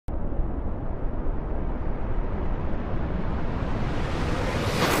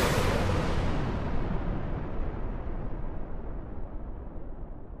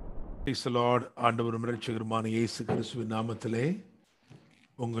Praise the Lord. ஆண்டவரும் இரட்சகருமான இயேசு கிறிஸ்துவின் நாமத்திலே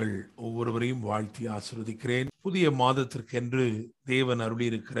உங்கள் ஒவ்வொருவரையும் வாழ்த்தி ஆசீர்வதிக்கிறேன். புதிய மாதத்திற்கென்று தேவன்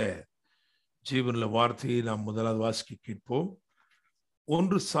அருளியிருக்கிற ஜீவனுள்ள வார்த்தையை நாம் முதலாவது வாசிக்க கேட்போம்.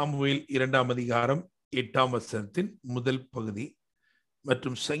 1 சாமுவேல் 2ஆம் அதிகாரம் 8ஆம் வசனத்தின் முதல் பகுதி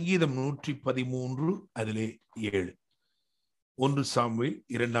மற்றும் சங்கீதம் 113 அதிலே 7. 1 சாமுவேல்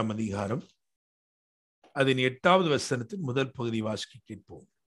 2ஆம் அதிகாரம் அதன் 8வது வசனத்தின் முதல் பகுதி வாசிக்க கேட்போம்.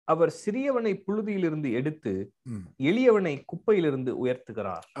 அவர் சிறியவனை புழுதியிலிருந்து எடுத்து எளியவனை குப்பையிலிருந்து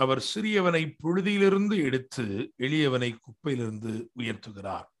உயர்த்துகிறார். அவர் சிறியவனை புழுதியிலிருந்து எடுத்து எளியவனை குப்பையிலிருந்து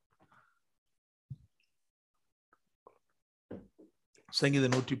உயர்த்துகிறார்.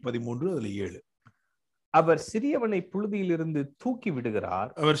 சங்கீதம் 113 அதில் 7. அவர் சிறியவனை புழுதியிலிருந்து தூக்கி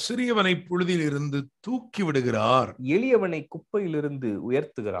விடுகிறார். அவர் சிறியவனை புழுதியிலிருந்து தூக்கி விடுகிறார். எளியவனை குப்பையிலிருந்து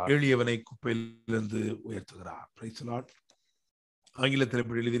உயர்த்துகிறார். எளியவனை குப்பையிலிருந்து உயர்த்துகிறார். Praise the Lord. ஆங்கிலத்தில்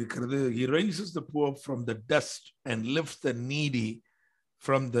இப்படி எழுதியிருக்கிறது, he raises the poor from the dust and lifts the needy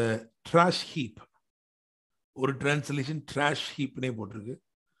from the trash heap. ஒரு டிரான்ஸ்லேஷன் trash heapனே போட்டிருக்கு.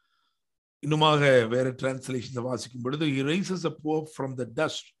 இன்னுமாக வேற டிரான்ஸ்லேஷன் வாசிக்கும் பொழுது he raises the poor from the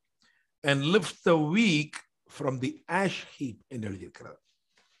dust and lifts the weak from the ash heap என்று எழுதியிருக்கிறது.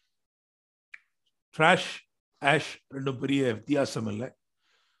 trash ash ரெண்டும் பெரிய வித்தியாசம் இல்லை.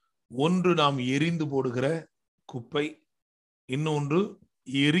 ஒன்று நாம் எரிந்து போடுகிற குப்பை, இன்னொன்று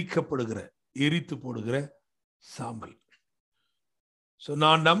எரித்து போடுகிற சாம்பல்.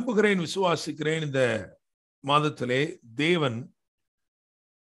 நான் நம்புகிறேன், விசுவாசிக்கிறேன், இந்த மாதத்திலே தேவன்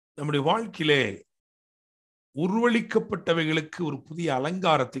நம்முடைய வாழ்க்கையிலே உருவளிக்கப்பட்டவைகளுக்கு ஒரு புதிய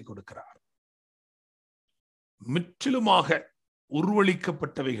அலங்காரத்தை கொடுக்கிறார். முற்றிலுமாக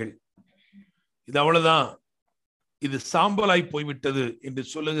உருவளிக்கப்பட்டவைகள், இது அவ்வளவுதான், இது சாம்பலாய் போய்விட்டது என்று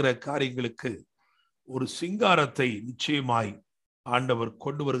சொல்லுகிற காரியங்களுக்கு ஒரு சிங்காரத்தை நிச்சயமாய் ஆண்டவர்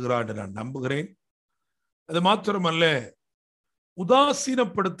கொண்டு வருகிறார் என்று நான் நம்புகிறேன். அது மாத்திரமல்ல,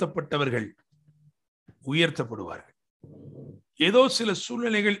 உதாசீனப்படுத்தப்பட்டவர்கள் உயர்த்தப்படுவார்கள். ஏதோ சில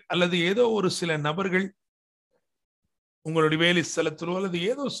சூழ்நிலைகள் அல்லது ஏதோ ஒரு சில நபர்கள் உங்களுடைய வேலை ஸ்தலத்திலோ அல்லது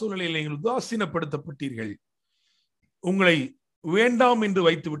ஏதோ சூழ்நிலையில் நீங்கள் உதாசீனப்படுத்தப்பட்டீர்கள், உங்களை வேண்டாம் என்று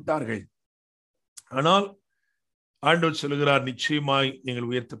வைத்து விட்டார்கள். ஆனால் ஆண்டவர் சொல்கிறார், நிச்சயமாய் நீங்கள்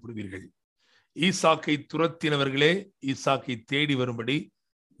உயர்த்தப்படுவீர்கள். ஈசாக்கை துரத்தினவர்களே ஈசாக்கை தேடி வரும்படி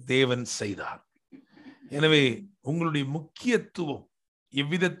தேவன் செய்தார். எனவே உங்களுடைய முக்கியத்துவம்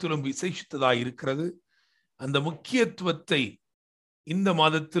எவ்விதத்திலும் விசேஷித்ததாய் இருக்கிறது. அந்த முக்கியத்துவத்தை இந்த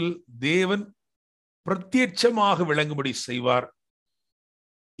மாதத்தில் தேவன் பிரத்யட்சமாக விளங்கும்படி செய்வார்.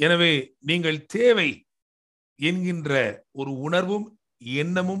 எனவே நீங்கள் தேவை என்கின்ற ஒரு உணர்வும்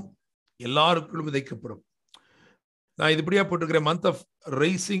எண்ணமும் எல்லாருக்குள்ளும் விதைக்கப்படும். நான் இது இப்படியா போட்டிருக்கிறேன், month of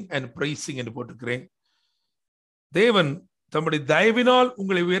rising and pricing என்று போட்டிருக்கிறேன். தேவன் தம்முடைய தயவினால்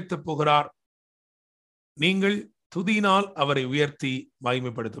உங்களை உயர்த்தப் போகிறார். நீங்கள் துதியினால் அவரை உயர்த்தி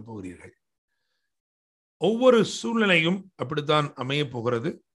மகிமைப்படுத்த போகிறீர்கள். ஒவ்வொரு சூழ்நிலையும் அப்படித்தான் அமைய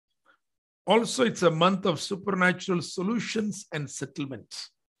போகிறது. Also it's a month of supernatural solutions and settlements.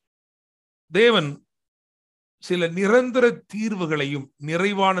 தேவன் சில நிரந்தர தீர்வுகளையும்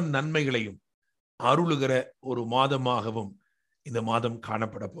நிறைவான நன்மைகளையும் அருளுகிற ஒரு மாதமாகவும் இந்த மாதம்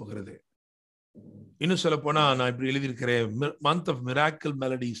காணப்பட போகிறது. இன்னும் சொல்ல போனா, நான் இப்படி எழுதியிருக்கிறேன், மந்த் ஆஃப் மிராக்கிள்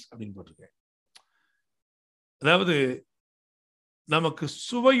மெலடிஸ் அப்படின்னு போட்டிருக்கேன். அதாவது நமக்கு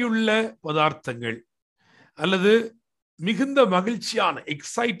சுவையுள்ள பதார்த்தங்கள் அல்லது மிகுந்த மகிழ்ச்சியான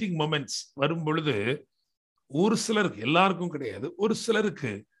எக்ஸைட்டிங் மொமெண்ட்ஸ் வரும் பொழுது ஒரு சிலருக்கு, எல்லாருக்கும் கிடையாது, ஒரு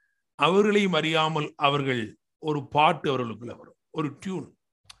சிலருக்கு அவர்களையும் அறியாமல் அவர்கள் ஒரு பாட்டு அவர்களுக்குள்ள வரும், ஒரு டியூன்,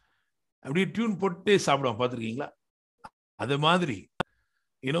 அப்படியே டியூன் போட்டே சாப்பிடுவாங்க. பார்த்துருக்கீங்களா? அது மாதிரி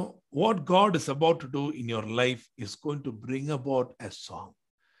what God is about to do in your life is going to bring about a song.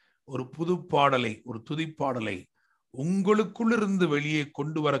 ஒரு புது பாடலை, ஒரு துதிப்பாடலை உங்களுக்குள்ளிருந்து வெளியே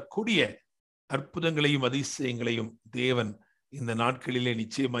கொண்டு வரக்கூடிய அற்புதங்களையும் அதிசயங்களையும் தேவன் இந்த நாட்களிலே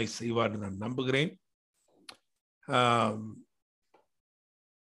நிச்சயமாய் செய்வார் என்று நான் நம்புகிறேன்.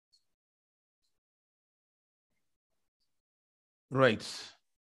 Right,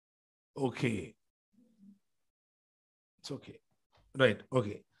 okay, it's okay, right,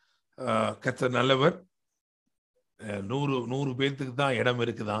 okay. கர்த்தர் நல்லவர். 100 பேர்த்துக்கு தான் இடம்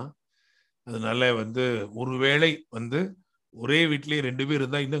இருக்குதான். அதனால ஒருவேளை ஒரே வீட்டிலேயே 2 பேர்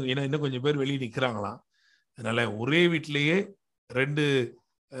இருந்தால் இன்னும் கொஞ்சம் பேர் வெளியே நிற்கிறாங்களாம். அதனால ஒரே வீட்டிலேயே 2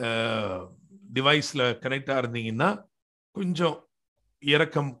 டிவைஸில் கனெக்டாக இருந்தீங்கன்னா கொஞ்சம்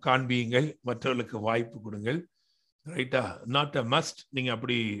இரக்கம் காண்பியுங்கள், மற்றவர்களுக்கு வாய்ப்பு கொடுங்கள். ரைட்டா? Not a must. நீங்கள்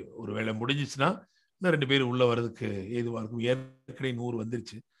அப்படி ஒரு வேளை முடிஞ்சிச்சுன்னா இன்னும் 2 பேர் உள்ள வர்றதுக்கு ஏதுவாக இருக்கும். ஏற்கனவே 100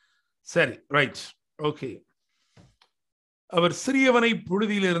 வந்துருச்சு. சரி, ரைட், ஓகே. அவர் சிறியவனை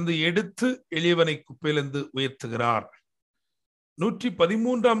புழுதியிலிருந்து எடுத்து எளியவனை குப்பையிலிருந்து உயர்த்துகிறார்.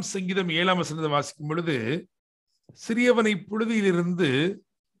 113 சங்கீதம் 7 வாசிக்கும் பொழுது சிறியவனை புழுதியிலிருந்து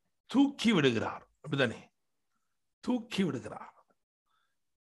தூக்கி விடுகிறார். அப்படிதானே? தூக்கி விடுகிறார்.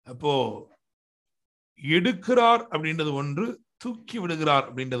 அப்போ எடுக்கிறார் அப்படின்றது ஒன்று, தூக்கி விடுகிறார்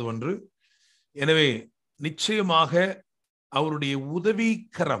அப்படின்றது ஒன்று. எனவே நிச்சயமாக அவருடைய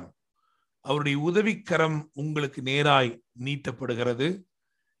உதவிக்கரம் உங்களுக்கு நேராய் நீட்டப்படுகிறது.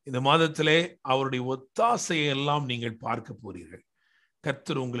 இந்த மாதத்திலே அவருடைய ஒத்தாசையை எல்லாம் நீங்கள் பார்க்க போறீர்கள்.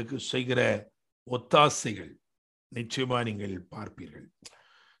 கர்த்தர் உங்களுக்கு செய்கிற ஒத்தாசைகள் நிச்சயமா நீங்கள் பார்ப்பீர்கள்.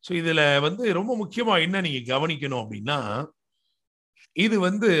 ஸோ இதுல ரொம்ப முக்கியமா என்ன நீங்க கவனிக்கணும் அப்படின்னா, இது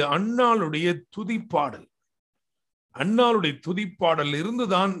அன்னாளுடைய துதிப்பாடல். அன்னாளுடைய துதிப்பாடல்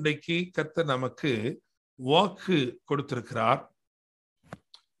இருந்துதான் இன்றைக்கு கர்த்தர் நமக்கு வாக்கு கொடுத்திருக்கிறார்.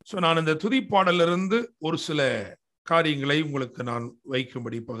 ஸோ நான் இந்த துதிப்பாடல இருந்து ஒரு சில காரியங்களை உங்களுக்கு நான்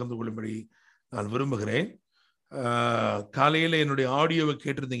வைக்கும்படி பகிர்ந்து கொள்ளும்படி நான் விரும்புகிறேன். காலையில் என்னுடைய ஆடியோவை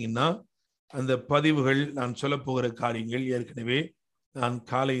கேட்டிருந்தீங்கன்னா அந்த பதிவுகள் நான் சொல்ல போகிற காரியங்கள் ஏற்கனவே நான்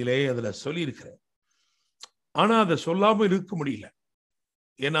காலையிலே அதில் சொல்லியிருக்கிறேன். ஆனால் அதை சொல்லாமல் இருக்க முடியல.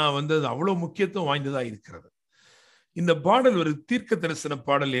 ஏன்னா அது அவ்வளோ முக்கியத்துவம் வாய்ந்ததாக இருக்கிறது. இந்த பாடல் ஒரு தீர்க்க தரிசன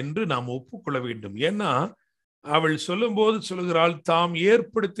பாடல் என்று நாம் ஒப்புக்கொள்ள வேண்டும். ஏன்னா அவள் சொல்லும்போது சொல்லுகிறாள், தாம்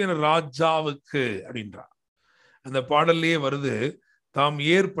ஏற்படுத்தின ராஜாவுக்கு அப்படின்றார். அந்த பாடல்லையே வருது, தாம்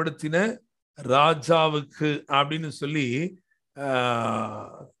ஏற்படுத்தின ராஜாவுக்கு அப்படின்னு சொல்லி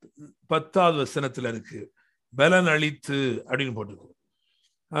 10வது வசனத்துல இருக்கு. பலன் அளித்து அப்படின்னு போட்டுருக்கு.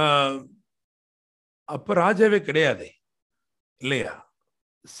 அப்ப ராஜாவே கிடையாது இல்லையா?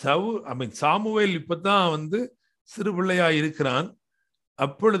 சாமுவேல் இப்பதான் சிறு பிள்ளையா இருக்கிறான்.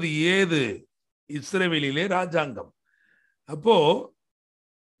 அப்பொழுது ஏது இஸ்ரவேலிலே ராஜாங்கம். அப்போ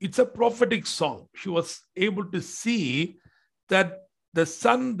it's a prophetic song. She was able to see that the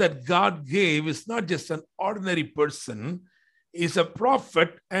son that God gave is not just an ordinary person, is a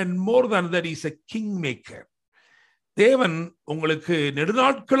prophet, and more than that, is a kingmaker. தேவன் உங்களுக்கு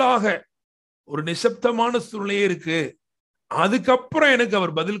நெடுநாட்களாக ஒரு நிசப்தமான சூழ்நிலையே இருக்கு, அதுக்கப்புறம் எனக்கு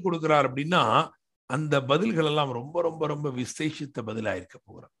அவர் பதில் கொடுக்கிறார் அப்படின்னா அந்த பதில்கள் எல்லாம் ரொம்ப ரொம்ப ரொம்ப விசேஷித்த பதிலா இருக்க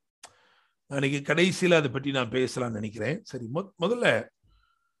போகிறார். அன்னைக்கு கடைசியில் அதை பற்றி நான் பேசலாம்னு நினைக்கிறேன். சரி, முதல்ல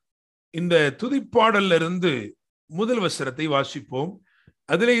இந்த துதிப்பாடல்ல இருந்து முதல் வசனத்தை வாசிப்போம்.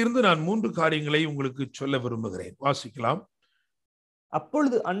 அதிலே இருந்து நான் 3 காரியங்களை உங்களுக்கு சொல்ல விரும்புகிறேன். வாசிக்கலாம்.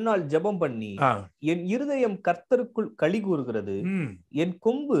 அப்பொழுது அன்னாள் ஜெபம் பண்ணி, என் இருதயம் கர்த்தருக்குள் களி கூறுகிறது, என்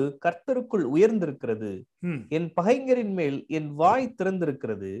கொம்பு கர்த்தருக்குள் உயர்ந்திருக்கிறது, என் பகைஞரின் மேல் என் வாய்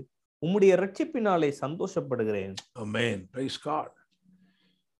திறந்திருக்கிறது, உம்முடைய இரட்சிப்பினாலே சந்தோஷப்படுகிறேன். ஆமென். Price God.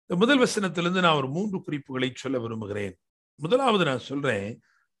 இந்த முதல் வசனத்திலிருந்து நான் ஒரு 3 குறிப்புகளை சொல்ல விரும்புகிறேன். முதலாவது நான் சொல்றேன்,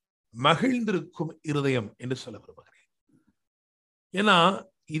 மகிழ்ந்திருக்கும் இருதயம் என்று சொல்ல விரும்புகிறேன். ஏன்னா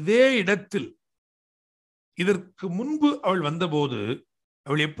இதே இடத்தில் இதற்கு முன்பு அவள் வந்தபோது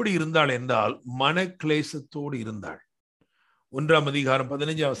அவள் எப்படி இருந்தாள் என்றால் மன கிளேசத்தோடு இருந்தாள். 1ஆம் அதிகாரம்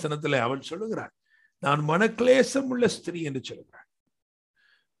 15ஆம் வசனத்துல அவள் சொல்லுகிறாள், நான் மனக்லேசம் உள்ள ஸ்திரீ என்று சொல்லுகிறாள்.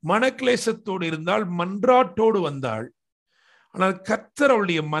 மனக்லேசத்தோடு இருந்தால், மன்றாட்டோடு வந்தாள். ஆனால் கர்த்தர்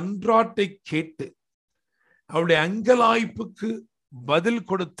அவளுடைய மன்றாட்டை கேட்டு அவளுடைய அங்கலாய்ப்புக்கு பதில்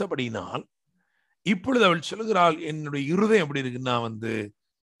கொடுத்தபடினால் இப்பொழுது அவள் சொல்லுகிறாள், என்னுடைய இருதயம் எப்படி இருக்குன்னா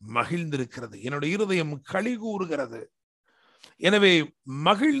மகிழ்ந்திருக்கிறது, என்னுடைய இருதயம் களி கூறுகிறது. எனவே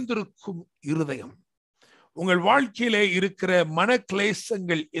மகிழ்ந்திருக்கும் இருதயம், உங்கள் வாழ்க்கையிலே இருக்கிற மன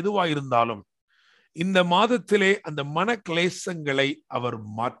கிளேசங்கள் எதுவா இருந்தாலும் இந்த மாதத்திலே அந்த மன கிளேசங்களை அவர்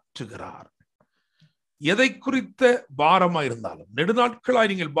மாற்றுகிறார். எதை குறித்த பாரமா இருந்தாலும்,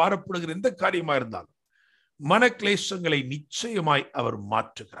 நெடுநாட்களாய் நீங்கள் பாரப்படுகிற எந்த காரியமா இருந்தாலும் மன கிளேசங்களை நிச்சயமாய் அவர்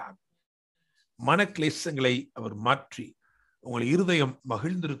மாற்றுகிறார். மன கிளேசங்களை அவர் மாற்றி உங்கள் இருதயம்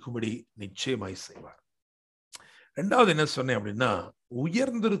மகிழ்ந்திருக்கும்படி நிச்சயமாய் செய்வார். 2வது என்ன சொன்னேன் அப்படின்னா,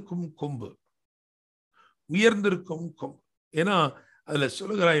 உயர்ந்திருக்கும் கொம்பு. உயர்ந்திருக்கும் கொம்பு, ஏன்னா அதுல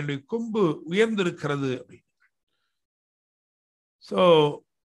சொல்லுகிறார், என்னுடைய கொம்பு உயர்ந்திருக்கிறது அப்படின்னு. சோ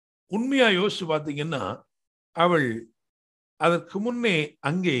உண்மையா யோசிச்சு பார்த்தீங்கன்னா, அவள் அதற்கு முன்னே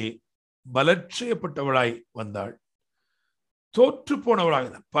அங்கே பலட்சயப்பட்டவளாய் வந்தாள், தோற்று போனவளாக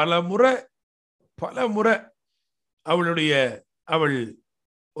பல முறை அவள்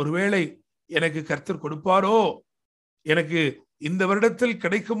ஒருவேளை எனக்கு கர்த்தர் கொடுப்பாரோ, எனக்கு இந்த வருடத்தில்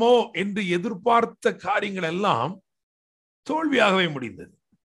கிடைக்குமோ என்று எதிர்பார்த்த காரியங்கள் எல்லாம் தோல்வியாகவே முடிந்தது.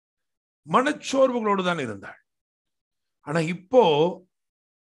 மனச்சோர்வுகளோடு தான் இருந்தாள். ஆனா இப்போ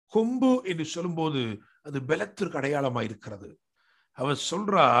கொம்பு என்று சொல்லும்போது அது பலத்திற்கு அடையாளமாக இருக்கிறது. அவள்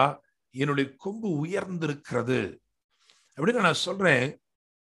சொல்றா, என்னுடைய கொம்பு உயர்ந்திருக்கிறது அப்படின்னு நான் சொல்றேன்.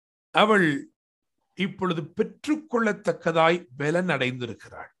 அவள் இப்பொழுது பெற்றுக்கொள்ளத்தக்கதாய் பலன்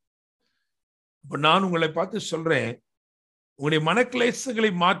அடைந்திருக்கிறாள். இப்ப நான் உங்களை பார்த்து சொல்றேன், உங்களுடைய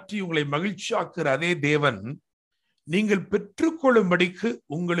மனக்லேசங்களை மாற்றி உங்களை மகிழ்ச்சியாக்குற அதே தேவன் நீங்கள் பெற்றுக்கொள்ளும்படிக்கு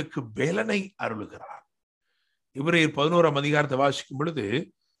உங்களுக்கு பலனை அருளுகிறார். எபிரேயர் 11ஆம் அதிகாரத்தை வாசிக்கும் பொழுது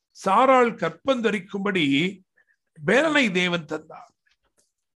சாராள் கற்பந்தரிக்கும்படி பலனை தேவன் தந்தார்.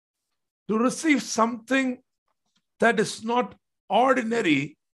 To receive something that is not ordinary,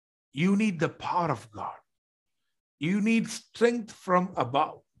 you need the power of God. You need strength from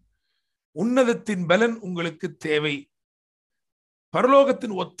above. உன்னதத்தின் பலன் உங்களுக்கு தேவை.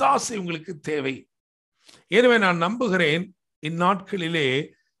 பரலோகத்தின் ஒத்தாசை உங்களுக்கு தேவை. எனவே நான் நம்புகிறேன், இந்நாட்களிலே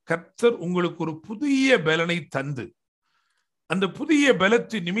கர்த்தர் உங்களுக்கு ஒரு புதிய பலனை தந்து அந்த புதிய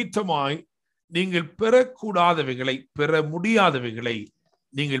பலத்தின் நிமித்தமாய் நீங்கள் பெறக்கூடாதவைகளை, பெற முடியாதவைகளை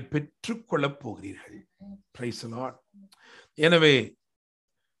நீங்கள் பெற்றுக்கொள்ளப் போகிறீர்கள். Praise the Lord. எனவே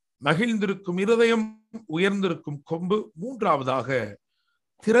மகிழ்ந்திருக்கும் இருதயம், உயர்ந்திருக்கும் கொம்பு, மூன்றாவதாக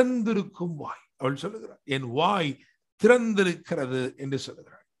திறந்திருக்கும் வாய். அவள் சொல்லுகிறார், என் வாய் திறந்திருக்கிறது என்று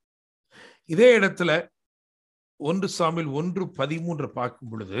சொல்லுகிறாள். இதே இடத்துல 1 சாமுவேல் 1:13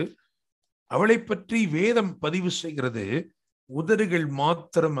 பார்க்கும் பொழுது அவளை பற்றி வேதம் பதிவு செய்கிறது, உதடுகள்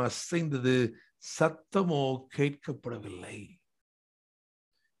மாத்திரம் அசைந்தது, சத்தமோ கேட்கப்படவில்லை.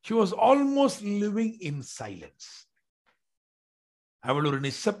 She was almost living in silence. அவள் ஒரு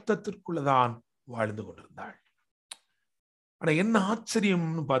நிசப்தத்திற்குள்ளதான் வாழ்ந்து கொண்டிருந்தாள். ஆனா என்ன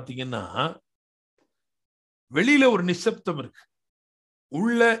ஆச்சரியம்னு பாத்தீங்கன்னா, வெளியில ஒரு நிசப்தம் இருக்கு,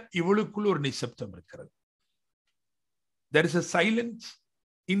 உள்ள இவளுக்குள்ள ஒரு நிசப்தம் இருக்கிறது. There is a silence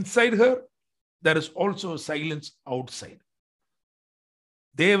inside her. There is also a silence outside.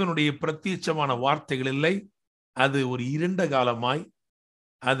 தேவனுடைய பிரத்யட்சமான வார்த்தைகள் இல்லை. அது ஒரு இருண்ட காலமாய்,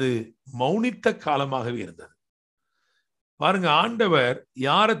 அது மௌனித்த காலமாகவே இருந்தது. பாருங்க, ஆண்டவர்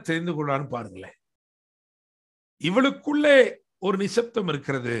யாரை தெரிந்து கொள்றான்னு பாருங்களேன். இவளுக்குள்ளே ஒரு நிசப்தம்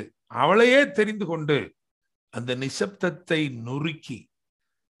இருக்கிறது. அவளையே தெரிந்து கொண்டு அந்த நிசப்தத்தை நொறுக்கி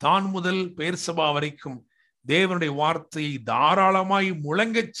தான் முதல் பெயர்சபா வரைக்கும் தேவனுடைய வார்த்தையை தாராளமாய்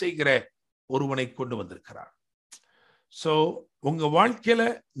முழங்கச் செய்கிற ஒருவனை கொண்டு வந்திருக்கிறார். சோ உங்க வாழ்க்கையில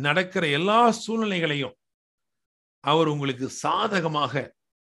நடக்கிற எல்லா சூழ்நிலைகளையும் அவர் உங்களுக்கு சாதகமாக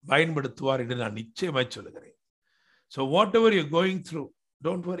பயன்படுத்துவார் என்று நான் நிச்சயமாய் சொல்லுகிறேன். So whatever you're going through,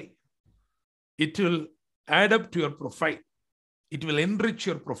 don't worry. It will add up to your profile. It will enrich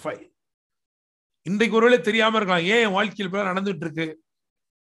your profile. இன்றைக்கு ஒருவேளை தெரியாம இருக்கலாம், ஏன் என் வாழ்க்கையில் நடந்துட்டு இருக்கு,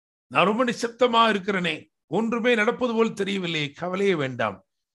 நான் ரொம்ப நிசப்தமா இருக்கிறேனே, ஒன்றுமே நடப்பது போல் தெரியவில்லை. கவலையே வேண்டாம்.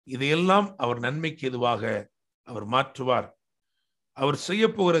 இதையெல்லாம் அவர் நன்மைக்கு எதுவாக அவர் மாற்றுவார். அவர் செய்ய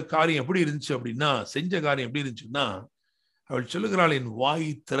போகிற காரியம் எப்படி இருந்துச்சு அப்படின்னா, செஞ்ச காரியம் எப்படி இருந்துச்சுன்னா, அவள் சொல்லுகிறாள், என் வாய்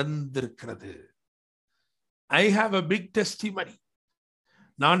திறந்திருக்கிறது. I have a big testimony.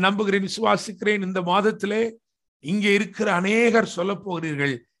 நான் நம்புகிறேன், விசுவாசிக்கிறேன், இந்த மாதத்திலே இங்கே இருக்கிற அநேகர் சொல்ல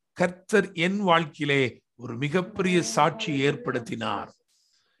போகிறீர்கள், கர்த்தர் என் வாழ்க்கையிலே ஒரு மிகப்பெரிய சாட்சி ஏற்படுத்தினார்.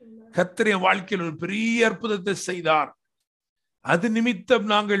 கர்த்தர் என் வாழ்க்கையில் ஒரு பெரிய அற்புதத்தை செய்தார். அது நிமித்தம்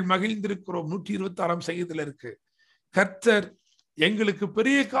நாங்கள் மகிழ்ந்திருக்கிறோம். 126ஆம் சங்கீதத்தில் இருக்கு, கர்த்தர் எங்களுக்கு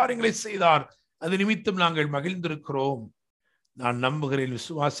பெரிய காரியங்களை செய்தார், அது நிமித்தம் நாங்கள் மகிழ்ந்திருக்கிறோம். நான் நம்புகிறேன்,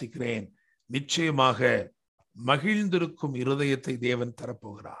 விசுவாசிக்கிறேன், நிச்சயமாக மகிழ்ந்திருக்கும் இருதயத்தை தேவன்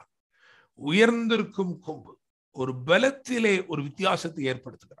தரப்போகிறார். உயர்ந்திருக்கும் கொம்பு ஒரு பலத்திலே ஒரு வித்தியாசத்தை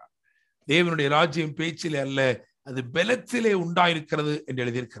ஏற்படுத்துகிறார். தேவனுடைய ராஜ்யம் பேச்சிலே அல்ல, அது பலத்திலே உண்டாயிருக்கிறது என்று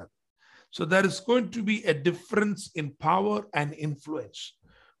எழுதியிருக்கிறது. So there is going to be a difference in power and influence.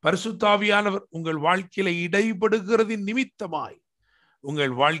 பரிசுத்த ஆவியானவர் உங்கள் வாழ்க்கையில இடைபடுகிறதின் நிமித்தமாய்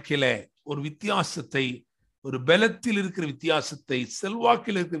உங்கள் வாழ்க்கையில ஒரு வித்தியாசத்தை, ஒரு பலத்தில் இருக்கிற வித்தியாசத்தை,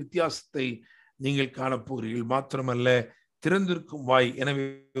 செல்வாக்கில் இருக்கிற வித்தியாசத்தை நீங்கள் காணப்போகிறீர்கள். மாத்திரமல்ல, திறந்திருக்கும் வாய். எனவே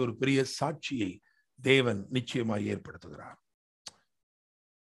ஒரு பெரிய சாட்சியை தேவன் நிச்சயமாய் ஏற்படுத்துகிறார்.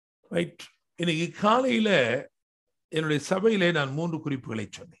 ரைட். இன்னைக்கு காலையில என்னுடைய சபையிலே நான் 3 குறிப்புகளை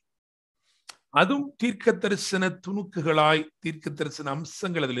சொன்னேன். அதுவும் தீர்க்க தரிசன துணுக்குகளாய், தீர்க்க தரிசன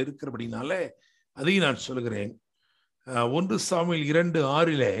அம்சங்கள் அதில் இருக்கிறபடினால அதையும் நான் சொல்கிறேன். 1 சாமுவேல்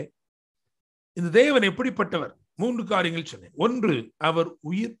 2:6 இந்த தேவன் எப்படிப்பட்டவர்? 3 காரியங்கள் சொன்னேன். 1, அவர்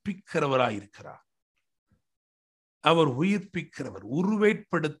உயிர்ப்பிக்கிறவராயிருக்கிறார். அவர் உயிர்ப்பிக்கிறவர்,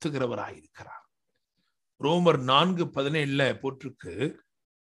 உருவேற்படுத்துகிறவராயிருக்கிறார். ரோமர் 4:17 போட்டிருக்கு,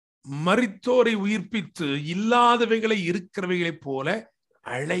 மரித்தோரை உயிர்ப்பித்து இல்லாதவைகளை இருக்கிறவைகளைப் போல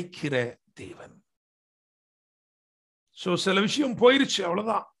அழைக்கிற தேவன். சோ சில விஷயம் போயிருச்சு,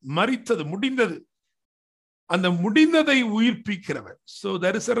 அவ்வளவுதான், மரித்தது, முடிந்தது. அந்த முடிந்ததை உயிர்ப்பிக்கிறவர். So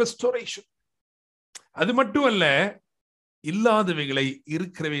there is a restoration. அது மட்டும் அல்ல, இல்லாதவைகளை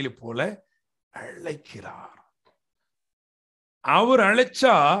இருக்கிறவைகளை போல அழைக்கிறார். அவர்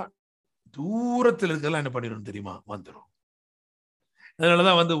அழைச்சா தூரத்தில் இருக்கலாம் என்ன பண்ணிடும் தெரியுமா? வந்துடும்.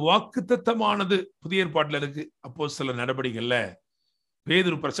 அதனாலதான் வாக்குத்தத்தமானது புதிய ஏற்பாட்டில் இருக்கு. அப்போஸ்தலர் நடபடிகள்ல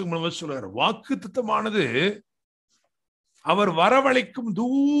பேதுரு பிரசங்கம் பண்ணும்போது சொல்றாரு, வாக்குத்தத்தமானது அவர் வரவழைக்கும்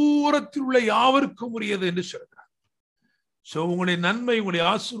தூரத்தில் உள்ள யாவருக்கும் உரியது என்று சொல்றார். சோ உங்களுடைய நன்மை, உங்களுடைய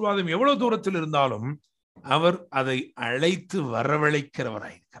ஆசீர்வாதம் எவ்வளவு தூரத்தில் இருந்தாலும் அவர் அதை அழைத்து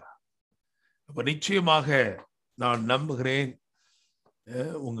வரவழைக்கிறவராயிருக்கிறார். அப்ப நிச்சயமாக நான் நம்புகிறேன்,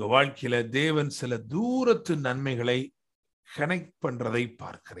 உங்க வாழ்க்கையில தேவன் சில தூரத்து நன்மைகளை கனெக்ட் பண்றதை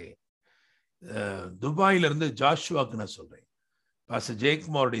பார்க்கிறேன். துபாயில இருந்து ஜாஷுவாக்கு நான் சொல்றேன், pastor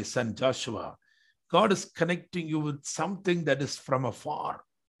ஜெயக்குமாருடைய Sun Joshua, God is connecting you with something that is from afar.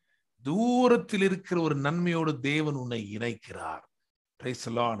 தூரத்தில் இருக்கிற ஒரு நன்மையோடு தேவன் உன்னை இணைக்கிறார். Praise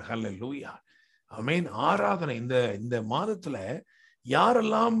the Lord. Hallelujah. ஆமென். ஆராதனை இந்த மாதத்துல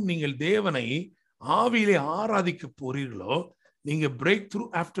யாரெல்லாம் நீங்கள் தேவனை ஆவியிலே ஆராதிக்க போறீர்களோ, நீங்க break through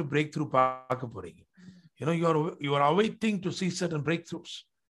after break through பார்க்க போறீங்க. You are awaiting to see certain breakthroughs.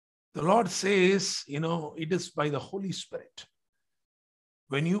 The Lord says, it is by the Holy Spirit.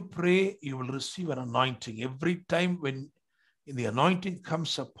 When you pray, you will receive an anointing. Every time when the anointing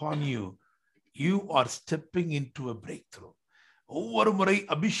comes upon you, you are stepping into a breakthrough. ஒவ்வொரு முறை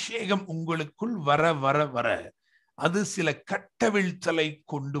அபிஷேகம் உங்களுக்குள் வர வர வர அது சில கட்டவிழ்த்தலை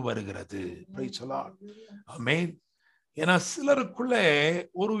கொண்டு வருகிறது. Praise the Lord. Amen. ஏன்னா சிலருக்குள்ள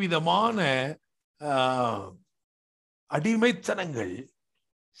ஒரு விதமான அடிமைத்தனங்கள்,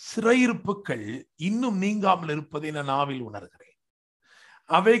 சிறையிருப்புகள் இன்னும் நீங்காமல் இருப்பதை நான் ஆவில் உணர்கிறேன்.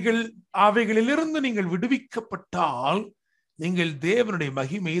 அவைகளிலிருந்து நீங்கள் விடுவிக்கப்பட்டால் நீங்கள் தேவனுடைய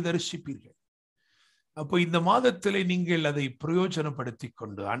மகிமையை தரிசிப்பீர்கள். அப்போ இந்த மாதத்திலே நீங்கள் அதை பிரயோஜனப்படுத்தி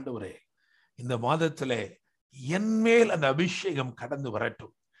கொண்டு, ஆண்டவரே இந்த மாதத்திலே என் மேல் அந்த அபிஷேகம் கடந்து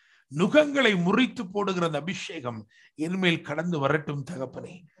வரட்டும், நுகங்களை முறித்து போடுகிற அந்த அபிஷேகம் என் மேல் கடந்து வரட்டும்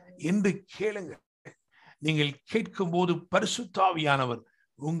தகப்பனே என்று கேளுங்க. நீங்கள் கேட்கும் போது பரிசுத்த ஆவியானவர்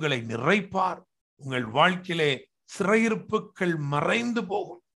உங்களை நிறைப்பார். உங்கள் வாழ்க்கையிலே சிறையிருப்புகள் மறைந்து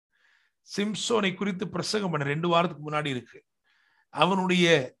போகும். சிம்சோனை குறித்து பிரசங்கம் பண்ண 2 வாரத்துக்கு முன்னாடி இருக்கு. அவனுடைய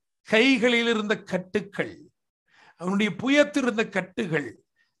கைகளில் இருந்த கட்டுக்கள், அவனுடைய புயத்தில் இருந்த கட்டுகள்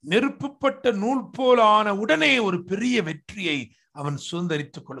நெருப்புப்பட்ட நூல் போலான உடனே ஒரு பெரிய வெற்றியை அவன்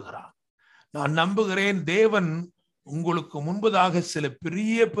சுதந்தரித்துக் கொள்கிறான். நான் நம்புகிறேன், தேவன் உங்களுக்கு முன்பதாக சில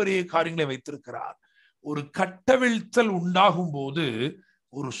பெரிய பெரிய காரியங்களை வைத்திருக்கிறார். ஒரு கட்டவிழ்த்தல் உண்டாகும் போது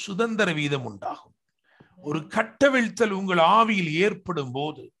ஒரு சுதந்திர வீதம் உண்டாகும். ஒரு கட்டவிழ்த்தல் உங்கள் ஆவியில் ஏற்படும்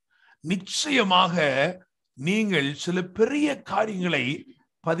போது நிச்சயமாக நீங்கள் சில பெரிய காரியங்களை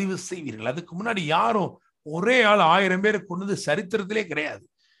பதிவு செய்வீர்கள். அதுக்கு முன்னாடி யாரும் ஒரே ஆள் 1000 பேரை கொண்டது சரித்திரத்திலே கிடையாது.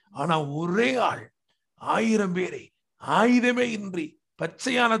 ஆனா ஒரே ஆள் 1000 பேரை ஆயுதமே இன்றி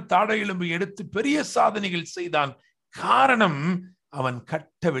பச்சையான தாடை எலும்பை எடுத்து பெரிய சாதனைகள் செய்தான். காரணம், அவன்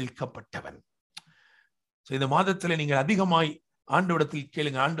கட்டவிழ்க்கப்பட்டவன். இந்த மாதத்துல நீங்கள் அதிகமாய் ஆண்டவரிடத்தில்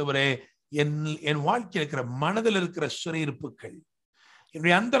கேளுங்க, ஆண்டவரே என் வாழ்க்கையில் இருக்கிற மனதில் இருக்கிற சிறையிருப்புகள்,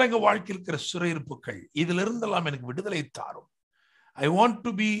 என்னுடைய அந்தரங்க வாழ்க்கையில் இருக்கிற சிறையிருப்புகள், இதுல இருந்தெல்லாம் எனக்கு விடுதலை தாரும். I want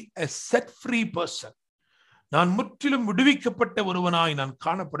to be a set free person. நான் முற்றிலும் விடுவிக்கப்பட்ட ஒருவனாய் நான்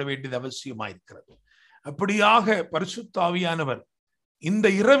காணப்பட வேண்டியது அவசியமாயிருக்கிறது. அப்படியாக பரிசுத்த ஆவியானவர் இந்த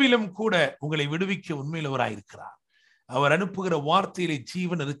இரவிலும் கூட உங்களை விடுவிக்க உண்மையிலவராயிருக்கிறார். அவர் அனுப்புகிற வார்த்தையிலே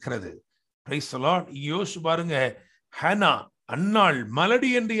ஜீவன் இருக்கிறது. Praise the Lord. யோசு பாருங்க, ஹன்னா அன்னாள் மலடி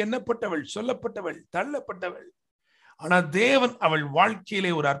என்று எண்ணப்பட்டவள், சொல்லப்பட்டவள், தள்ளப்பட்டவள். ஆனா தேவன் அவள்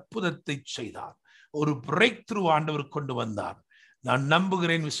வாழ்க்கையிலே ஒரு அற்புதத்தை செய்தார். ஒரு பிரேக் த்ரூ ஆண்டவர் கொண்டு வந்தார். நான்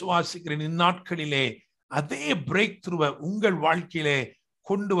நம்புகிறேன், விசுவாசிக்கிறேன், இந்நாட்களிலே அதே பிரேக் த்ரூவை உங்கள் வாழ்க்கையிலே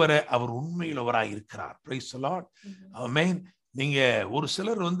கொண்டு வர அவர் உண்மையிலவராய் இருக்கிறார். Praise the Lord. ஆமென். நீங்க ஒரு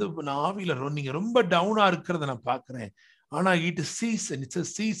சிலர் ஆவியில நீங்க ரொம்ப டவுனா இருக்கிறத நான் பார்க்கிறேன். ஆனா it's a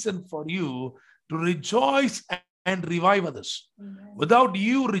season for you to rejoice and revive others. Without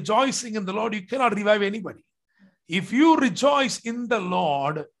you rejoicing in the Lord, you cannot revive anybody. If you rejoice in the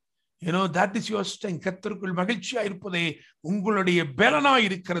Lord, that is your strength. கர்த்தருக்குள் மகிழ்ச்சியா இருப்பதே உங்களுடைய பலனாய்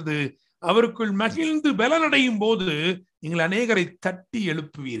இருக்கிறது. அவருக்குள் மகிழ்ந்து பலனடையும் போது நீங்கள் அநேகரை தட்டி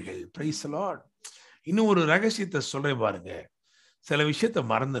எழுப்புவீர்கள். Praise the Lord. இன்னும் ஒரு ரகசியத்தை சொல்றேன் பாருங்க. சில விஷயத்தை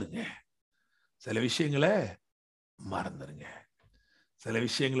மறந்துருங்க, சில விஷயங்களை மறந்துருங்க. சில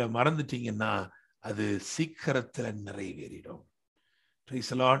விஷயங்களை மறந்துட்டீங்கன்னா அது சீக்கிரத்துல நிறைவேறிடும். Praise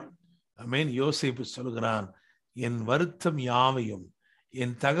the Lord. ஆமென். யோசேப்பு சொல்கிறான், என் வருத்தம் யாவையும்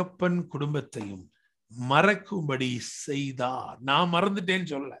என் தகப்பன் குடும்பத்தையும் மறக்கும்படி செய்தார். நான்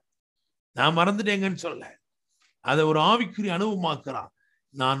மறந்துட்டேங்கன்னு சொல்ல, அதை ஒரு ஆவிக்குரிய அனுபவமாக்குறான்.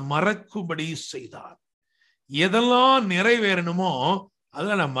 நான் மறக்கும்படி செய்தார். எதெல்லாம் நிறைவேறணுமோ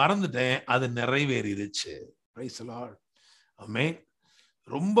அதெல்லாம் நான் மறந்துட்டேன், அது நிறைவேறிடுச்சு. Praise the Lord. ஆமென்.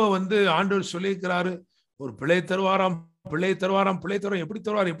 ரொம்ப ஆண்டவர் சொல்லியிருக்கிறாரு, ஒரு பிள்ளை தருவாராம், பிள்ளை தருவாராம், பிள்ளை தருவார், எப்படி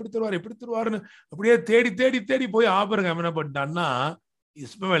தருவார், எப்படி தருவார், எப்படி தருவாருன்னு அப்படியே தேடி தேடி தேடி போய் ஆபிரகாம் என்ன பண்ணிட்டான்னா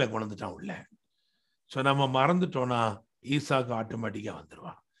இஸ்மவேலை கொண்டு வந்துட்டான் உள்ள. ஸோ நம்ம மறந்துட்டோம்னா ஈசாக்கு ஆட்டோமேட்டிக்கா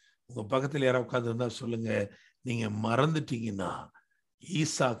வந்துடுவான். உங்க பக்கத்தில் யாராவது உட்கார்ந்து இருந்தா சொல்லுங்க, நீங்க மறந்துட்டீங்கன்னா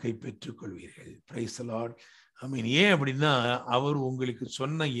ஈசாக்கை பெற்றுக்கொள்வீர்கள். Praise the Lord. ஐ மீன், ஏன் அப்படின்னா அவர் உங்களுக்கு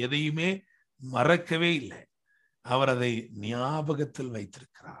சொன்ன எதையுமே மறக்கவே இல்லை, அவர் அதை ஞாபகத்தில்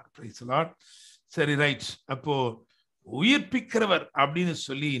வைத்திருக்கிறார். Praise the Lord. சரி, ரைட். அப்போ உயிர்ப்பிக்கிறவர் அப்படின்னு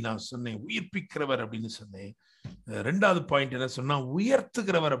சொல்லி நான் சொன்னேன், உயிர்ப்பிக்கிறவர் அப்படின்னு சொன்னேன். ரெண்டாவது பாயிண்ட் என்ன சொன்னா,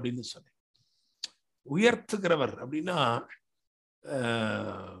 உயர்த்துகிறவர் அப்படின்னு சொன்னேன். உயர்த்துகிறவர் அப்படின்னா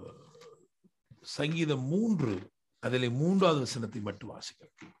சங்கீதம் 3 அதிலே 3வது வசனத்தை மட்டும்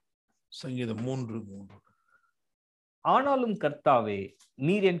வாசிக்கிறேன். சங்கீதம் 3:3. ஆனாலும் கர்த்தாவே,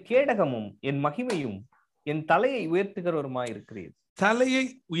 நீர் என் கேடகமும் என் மகிமையும் என் தலையை உயர்த்துகிறவருமாய் இருக்கிறீர். தலையை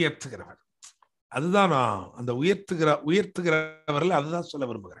உயர்த்துகிறவர், அதுதான் நான் அந்த உயர்த்துகிறவர்கள் அதுதான் சொல்ல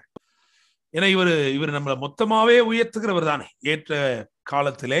விரும்புகிறேன். ஏன்னா இவர் நம்மளை மொத்தமாவே உயர்த்துகிறவர் தானே. ஏற்ற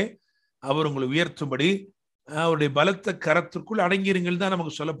காலத்திலே அவர் உங்களை உயர்த்தும்படி அவருடைய பலத்த கரத்திற்குள் அடங்கியிருங்கள் தான்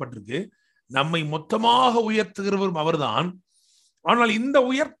நமக்கு சொல்லப்பட்டிருக்கு. நம்மை மொத்தமாக உயர்த்துகிறவரும் அவர்தான். ஆனால் இந்த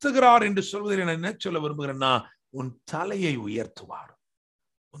உயர்த்துகிறார் என்று சொல்வதில் நான் என்ன சொல்ல விரும்புகிறேன்னா, உன் தலையை உயர்த்துவார்,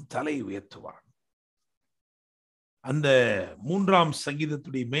 உன் தலையை உயர்த்துவார். அந்த 3ஆம்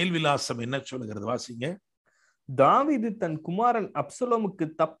சங்கீதத்துடைய மேல் விலாசம் என்ன சொல்லுகிறது, வாசிங்க. தாவீது தன் குமாரன் அப்சலோமுக்கு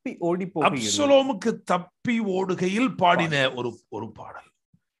தப்பி ஓடுகையில் பாடின ஒரு பாடல்.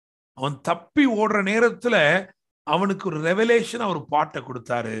 அவன் தப்பி ஓடுற நேரத்துல அவனுக்கு ஒரு ரெவலேஷன், ஒரு பாட்டை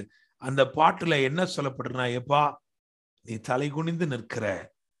கொடுத்தாரு. அந்த பாட்டுல என்ன சொல்லப்படுறா, எப்பா நீ தலை குனிந்து நிற்கிற,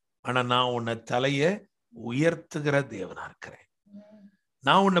 ஆனா நான் உன்னை தலைய உயர்த்துகிற தேவனா இருக்கிறேன்,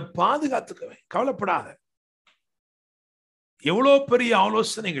 நான் உன்னை பாதுகாத்துக்குவேன், கவலைப்படாத. எவ்வளவு பெரிய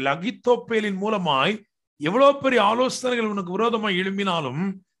ஆலோசனைகள் அகித்தோப்பேலின் மூலமாய் எவ்வளவு பெரிய ஆலோசனைகள் உனக்கு விரோதமாய் எழும்பினாலும்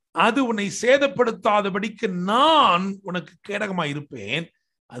அது உன்னை சேதப்படுத்தாதபடிக்கு நான் உனக்கு கேடகமாய் இருப்பேன்.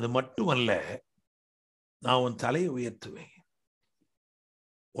 அது மட்டுமல்ல, நான் உன் தலையை உயர்த்துவேன்,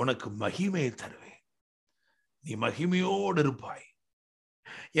 உனக்கு மகிமையை தருவேன், நீ மகிமையோடு இருப்பாய்.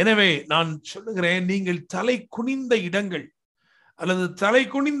 எனவே நான் சொல்லுகிறேன், நீங்கள் தலை குனிந்த இடங்கள் அல்லது தலை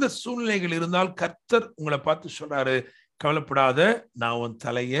குனிந்த சூழ்நிலைகள் இருந்தால் கர்த்தர் உங்களை பார்த்து சொல்றாரு, கவலைப்படாத, நான் உன்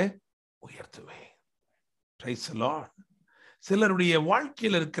தலையை உயர்த்துவேன். Praise the Lord. சிலருடைய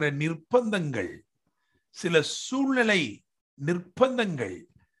வாழ்க்கையில் இருக்கிற நிர்பந்தங்கள், சில சூழ்நிலை நிர்பந்தங்கள்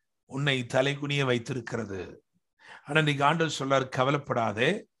உன்னை தலை குனிய வைத்திருக்கிறது. ஆனா இன்னைக்கு ஆண்டவர் சொல்றாரு, கவலைப்படாதே,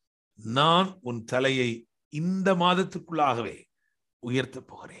 நான் உன் தலையை இந்த மாதத்துக்குள்ளாகவே உயர்த்த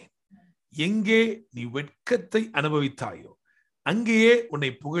போகிறேன். எங்கே நீ வெட்கத்தை அனுபவித்தாயோ அங்கேயே உன்னை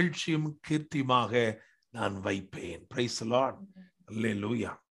புகழ்ச்சியும் கீர்த்தியுமாக நான் வைப்பேன். Praise the Lord.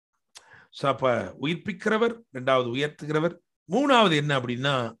 Hallelujah. So அப்ப உயிர்ப்பிக்கிறவர், இரண்டாவது உயர்த்துகிறவர், மூணாவது என்ன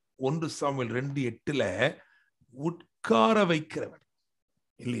அப்படின்னா 1 சாமுவேல் 2:8 உட்கார வைக்கிறவர்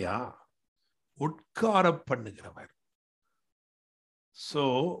இல்லையா, உட்கார பண்ணுகிறவர். சோ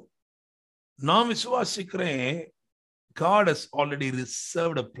நான் விசுவாசிக்கிறேன், God has already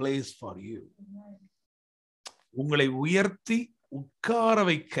reserved a place for you. உங்களை உயர்த்தி உட்கார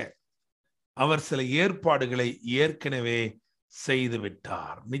வைக்க அவர் சில ஏற்பாடுகளை ஏற்கனவே செய்து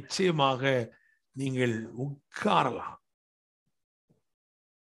விட்டார். நிச்சயமாக நீங்கள் உட்காரலாம்.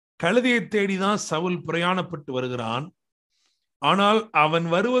 கழுதையை தேடிதான் சவுல் பிரயாணப்பட்டு வருகிறான். ஆனால் அவன்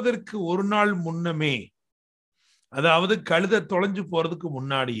வருவதற்கு ஒரு நாள் முன்னமே, அதாவது கழுதை தொலைஞ்சு போறதுக்கு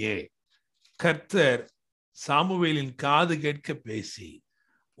முன்னாடியே கர்த்தர் சாமுவேலின் காது கேட்க பேசி,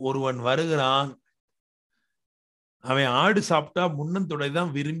 ஒருவன் வருகிறான், அவன் ஆடு சாப்பிட்டா முன்னந்தொடை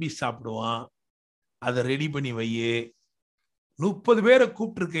தான் விரும்பி சாப்பிடுவான், அதை ரெடி பண்ணி வையே. 30 பேரை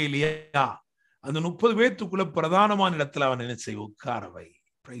கூப்பிட்டு இருக்க இல்லையா, அந்த 30 பேர்த்துக்குள்ள பிரதானமான இடத்துல அவன் என்ன செய்ய, உட்கார வை.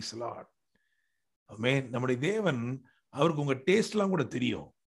 Praise the Lord. ஆமென். நம்முடைய தேவன், அவருக்கு உங்க டேஸ்ட் எல்லாம் கூட தெரியும்.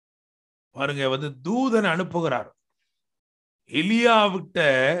 பாருங்க, தூதனை அனுப்புகிறார் எலியாவிட்ட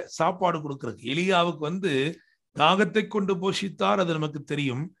சாப்பாடு கொடுக்கறதுக்கு. எலியாவுக்கு தாகத்தை கொண்டு போஷித்தார், அது நமக்கு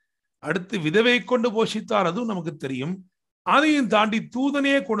தெரியும். அடுத்து விதவை கொண்டு போஷித்தார், அதுவும் நமக்கு தெரியும். அதையும் தாண்டி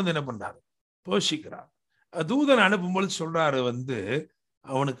தூதனையே கொண்டு என்ன பண்றாரு, போஷிக்கிறார். தூதனை அனுப்பும்போது சொல்றாரு,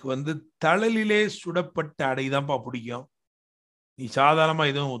 அவனுக்கு தழலிலே சுடப்பட்ட அடைதான்ப்பா பிடிக்கும், நீ சாதாரணமா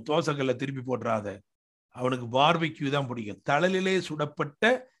எதுவும் தோசைக்கல்ல திருப்பி போட்டுறாத, அவனுக்கு பார்பிக்யூ தான் பிடிக்கும். தழலிலே சுடப்பட்ட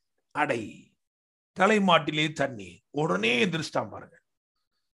அடை, தலைமாட்டிலே தண்ணி, உடனே எந்திரிச்சிட்டான் பாருங்க.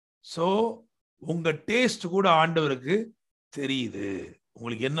 சோ உங்க டேஸ்ட் கூட ஆண்டவருக்கு தெரியுது,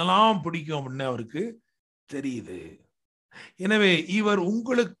 உங்களுக்கு என்னெல்லாம் பிடிக்கும் அப்படின்னு அவருக்கு தெரியுது. எனவே இவர்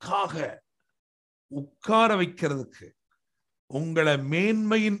உங்களுக்காக உட்கார வைக்கிறதுக்கு, உங்களை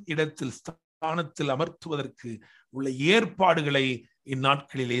மேன்மையின் இடத்தில் ஸ்தானத்தில் அமர்த்துவதற்கு உள்ள ஏற்பாடுகளை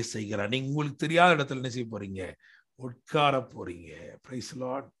இந்நாட்களிலே செய்கிறார். நீங்க உங்களுக்கு தெரியாத இடத்துல என்ன செய்ய போறீங்க? உட்கார போறீங்க. Price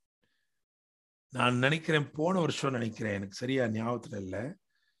Lord. நான் நினைக்கிறேன், போன வருஷம் நினைக்கிறேன், எனக்கு சரியா ஞாபகத்துல இல்லை,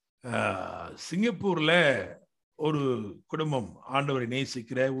 சிங்கப்பூர்ல ஒரு குடும்பம், ஆண்டவரை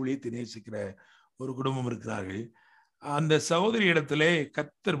நேசிக்கிற, ஊழியத்தை நேசிக்கிற ஒரு குடும்பம் இருக்கிறார்கள். அந்த சகோதரி இடத்துல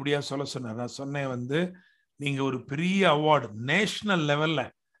கர்த்தர் இப்படியா சொல்ல சொன்னார். நான் சொன்னேன், நீங்க ஒரு பெரிய அவார்டு, நேஷனல் லெவல்ல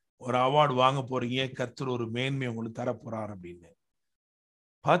ஒரு அவார்டு வாங்க போறீங்க, கர்த்தர் ஒரு மேன்மை உங்களுக்கு தர போறார் அப்படின்னு.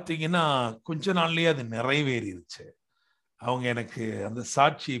 பாத்தீங்கன்னா கொஞ்ச நாள்லயே அது நிறைவேறிடுச்சு. அவங்க எனக்கு அந்த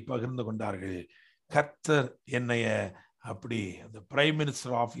சாட்சியை பகிர்ந்து கொண்டார்கள். கர்த்தர் என்னைய அப்படி அந்த பிரைம்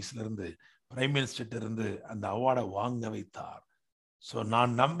மினிஸ்டர் ஆபீஸ்ல இருந்து, பிரைம் மினிஸ்டர் இருந்து அந்த அவார்டை வாங்க வைத்தார். சோ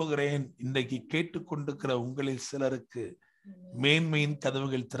நான் நம்புகிறேன், இன்றைக்கு கேட்டுக்கொண்டிருக்கிற உங்களில் சிலருக்கு மேன்மையின்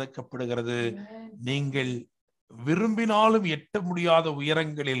கதவுகள் திறக்கப்படுகிறது. நீங்கள் விரும்பினாலும் எட்ட முடியாத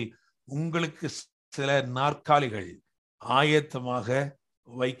உயரங்களில் உங்களுக்கு சில நாற்காலிகள் ஆயத்தமாக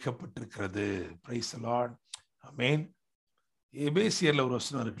வைக்கப்பட்டிருக்கிறது. Praise the Lord. ஆமென். எபேசியர்ல ஒரு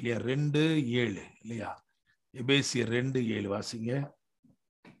வசனம் இருக்கு இல்லையா, 2:7 இல்லையா? எபேசியர் 2:7 வாசிங்க.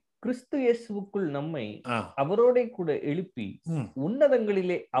 கிறிஸ்து இயேசுவுக்குள் நம்மை அவரோட கூட எழுப்பி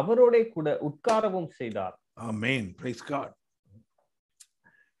உன்னதங்களிலே அவரோட கூட உட்காரவும் செய்தார். ஆமென். Price God.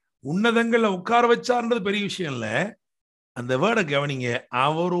 உன்னதங்கள்ல உட்கார வச்சார்ன்றது பெரிய விஷயம் இல்ல, அந்த வேர்டை கவனிங்க.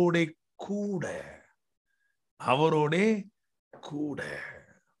 அவரோட கூட, அவரோட கூட.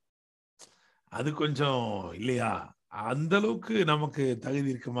 அது கொஞ்சம் இல்லையா, அந்த அளவுக்கு நமக்கு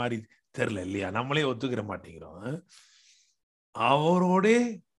தகுதி இருக்க மாதிரி தெரியல இல்லையா? நம்மளே ஒத்துக்கிற மாட்டேங்கிறோம். அவரோட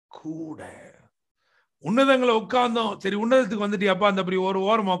கூட உன்னதங்களை உட்கார்ந்தோம், சரி உன்னதத்துக்கு வந்துட்டியாப்பா, அந்த அப்படி ஒரு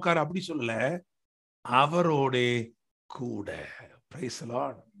ஓரம் உட்கார அப்படி சொல்லல, அவரோட கூட. Praise the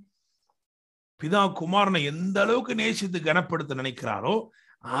Lord. பிதா குமாரனை எந்த அளவுக்கு நேசித்து கனப்படுத்த நினைக்கிறாரோ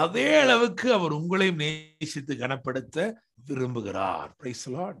அதே அளவுக்கு அவர் உங்களையும் நேசித்து கனப்படுத்த விரும்புகிறார். Praise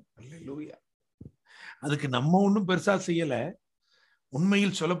the Lord. அல்லேலூயா. அதுக்கு நம்ம ஒன்றும் பெருசா செய்யல.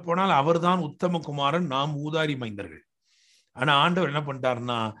 உண்மையில் சொல்ல போனால் அவர்தான் உத்தம குமாரன், நாம் ஊதாரி மைந்தர்கள். ஆனா ஆண்டவர் என்ன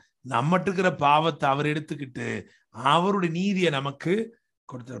பண்ணிட்டாருன்னா, நம்மட்டு இருக்கிற பாவத்தை அவர் எடுத்துக்கிட்டு அவருடைய நீதியை நமக்கு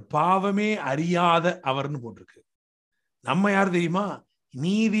கொடுத்தார். பாவமே அறியாத அவர்னு போட்டிருக்கு. நம்ம யார் தெரியுமா?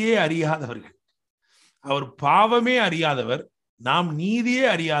 நீதியே அறியாதவர்கள். அவர் பாவமே அறியாதவர், நாம் நீதியே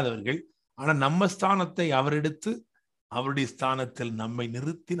அறியாதவர்கள். ஆனா நம்ம ஸ்தானத்தை அவர் எடுத்து அவருடைய ஸ்தானத்தில் நம்மை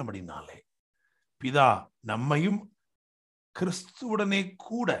நிறுத்தி நம்மடினாலே பிதா நம்மையும் கிறிஸ்துவுடனே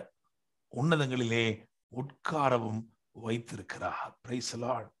கூட உன்னதங்களிலே உட்காரவும் வைத்திருக்கிறார். Praise the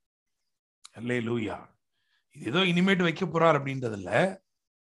Lord. அல்லேலூயா. இது ஏதோ இனிமேட்டு வைக்க போறார் அப்படின்றது இல்ல,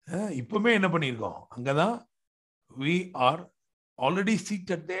 இப்பவுமே என்ன பண்ணியிருக்கோம், அங்கதான் we are already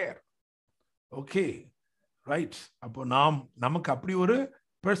seated there. Okay, right. அப்போ நமக்கு அப்படி ஒரு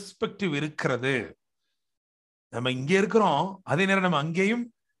பெர்ஸ்பெக்டிவ் இருக்கிறது. நம்ம இங்கே இருக்கிறோம், அதே நேரம் நம்ம அங்கேயும்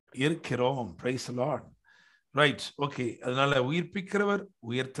இருக்கிறோம். Praise the Lord. Right. Okay. அதனால உயிர்ப்பிக்கிறவர்,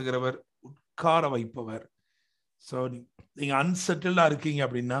 உயர்த்துகிறவர், உட்கார வைப்பவர். ஸோ நீங்க அன்செட்டில்டா இருக்கீங்க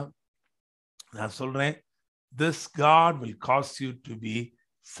அப்படின்னா நான் சொல்றேன், this God will cause you to be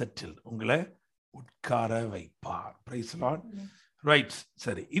settle. உங்களை உட்கார வைப்பார். Praise the Lord. ரைட்.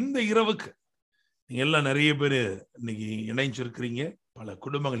 சரி, இந்த இரவுக்கு நீங்க எல்லாம் நிறைய பேர் இன்னைக்கு இணைஞ்சிருக்கிறீங்க, பல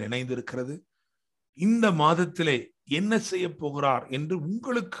குடும்பங்கள் இணைந்து இருக்கிறது. இந்த மாதத்திலே என்ன செய்ய போகிறார் என்று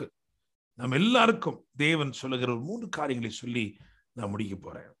உங்களுக்கு, நம்ம எல்லாருக்கும் தேவன் சொல்லுகிற ஒரு 3 காரியங்களை சொல்லி நான் முடிக்க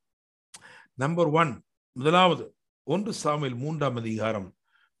போறேன். நம்பர் 1, முதலாவது 1 சாமுவேல் 3ஆம் அதிகாரம்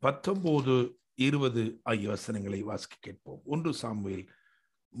 19, 20 ஆகிய வசனங்களை வாசிக்க கேட்போம். 1 சாமுவேல்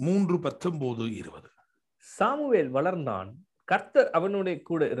 3, 19, 20. சாமுவேல் வளர்ந்தான், கர்த்தர் அவனுடைய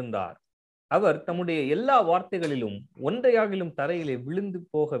கூட இருந்தார். அவர் தம்முடைய எல்லா வார்த்தைகளிலும் ஒன்றையாகிலும் தரையிலே விழுந்து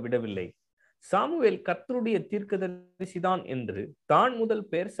போக விடவில்லை. சாமுவேல் கர்த்தருடைய தீர்க்கதரிசிதான் என்று தான் முதல்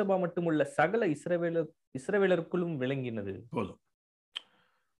பெயர்சபா மட்டுமுள்ள சகல இஸ்ரவேலருக்குள்ளும் விளங்கினது. போதும்.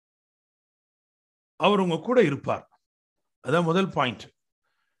 அவர் உங்க கூட இருப்பார், அதான் முதல் பாயிண்ட்.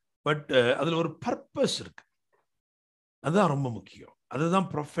 பட் அதுல ஒரு பர்பஸ் இருக்கு, அதுதான் ரொம்ப முக்கியம். அதுதான்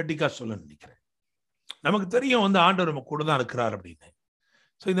ப்ரொஃபெட்டிக்கா சொல்ல நினைக்கிறேன். நமக்கு தெரியும் ஆண்டவர் நம்ம கூட தான் இருக்கிறார் அப்படின்னு.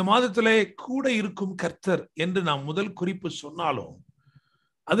 ஸோ இந்த மாதத்திலே கூட இருக்கும் கர்த்தர் என்று நாம் முதல் குறிப்பு சொன்னாலும்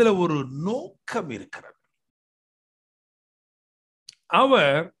அதுல ஒரு நோக்கம் இருக்கிறது.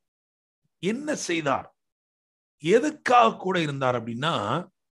 அவர் என்ன செய்தார், எதுக்காக கூட இருந்தார் அப்படின்னா,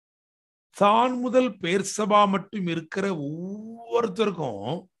 தான் முதல் பெயர்சபா மட்டும் இருக்கிற ஒவ்வொருத்தருக்கும்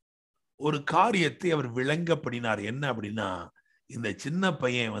ஒரு காரியத்தை அவர் விளங்கப்படினார். என்ன அப்படின்னா, இந்த சின்ன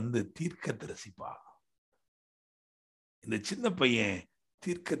பையன் தீர்க்கதரிசிப்பா, இந்த சின்ன பையன்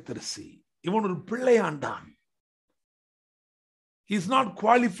தீர்க்கதரிசி, இவன் ஒரு பிள்ளையாண்டான். He is not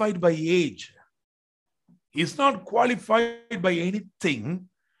qualified by age. He is not qualified by anything,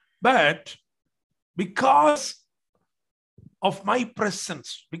 but because of my presence,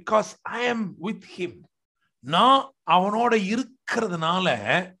 because I am with him, நான் அவனோட இருக்கிறதுனால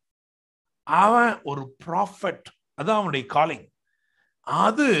அவன் ஒரு ப்ராஃபட். அதான் அவனுடைய காலிங்.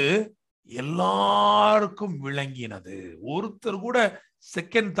 அது எல்லாருக்கும் விளங்கினது. ஒருத்தர் கூட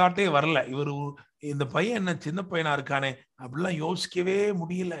செகண்ட் தாட்டே வரல, இவர் இந்த பையன் என்ன சின்ன பையனா இருக்கானே அப்படிலாம் யோசிக்கவே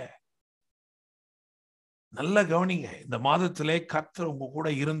முடியல. நல்ல கவனிங்க, இந்த மாதத்திலே கர்த்தர் உங்க கூட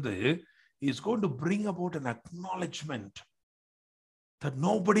இருந்து is going to bring about an acknowledgement that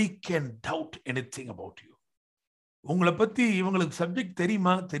nobody can doubt anything about you. உங்களை பத்தி இவங்களுக்கு சப்ஜெக்ட்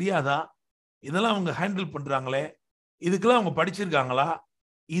தெரியுமா தெரியாதா, இதெல்லாம் அவங்க ஹேண்டில் பண்றாங்களே, இதுக்கெல்லாம் அவங்க படிச்சிருக்காங்களா,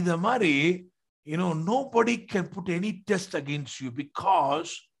 இத மாதிரி nobody can put any test against you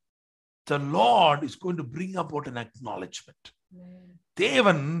because the Lord is going to bring about an acknowledgement.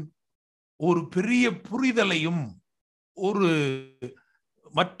 தேவன் ஒரு பெரிய புரிதலையும் ஒரு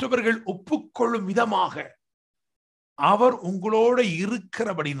மற்றவர்கள் ஒப்புக்கொள்ளும் விதமாக அவர் உங்களோட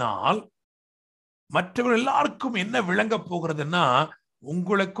இருக்கிறபடினால் மற்றவர்கள் எல்லாருக்கும் என்ன விளங்க போகிறதுன்னா,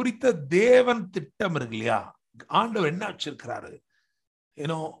 உங்களை குறித்த தேவன் திட்டம் இருக்கு இல்லையா, ஆண்டவர் என்ன வச்சிருக்கிறாரு,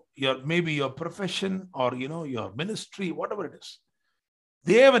 maybe your profession or your ministry, whatever it is,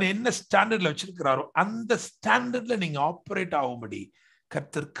 தேவன் என்ன ஸ்டாண்டர்ட்ல வச்சிருக்கிறாரோ அந்த ஸ்டாண்டர்ட்ல நீங்க ஆப்பரேட் ஆகும்படி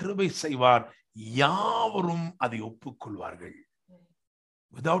கர்த்தர் கிருபை செய்வார். யாவரும் அதை ஒப்புக்கொள்வார்கள்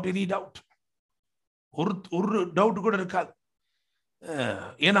without any doubt. ஒரு டவுட் கூட இருக்காது.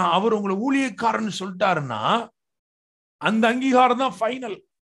 ஏன்னா அவர் உங்களை ஊழியக்காரன்னு சொல்லிட்டாருன்னா அந்த அங்கீகாரம் தான் ஃபைனல்.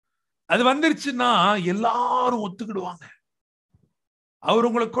 அது வந்துருச்சுன்னா எல்லாரும் ஒத்துக்கிடுவாங்க. அவர்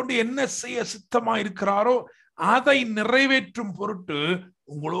உங்களை கொண்டு என்ன செய்ய சித்தமா இருக்கிறாரோ அதை நிறைவேற்றும் பொருட்டு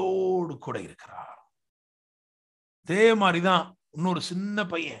உங்களோடு கூட இருக்கிறார். அதே மாதிரிதான் இன்னொரு சின்ன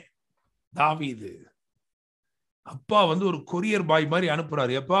பையன் தாவீது. அப்பா ஒரு கொரியர் பாய் மாதிரி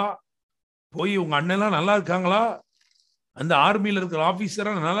அனுப்புறாரு, எப்பா போய் உங்க அண்ணெல்லாம் நல்லா இருக்காங்களா, அந்த ஆர்மியில இருக்கிற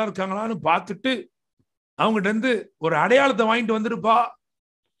ஆபீசரா நல்லா இருக்காங்களான்னு பார்த்துட்டு அவங்ககிட்ட இருந்து ஒரு அடையாளத்தை வாங்கிட்டு வந்துருப்பா,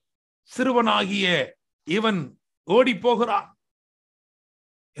 சிறுவனாகிய இவன் ஓடி போகிறான்,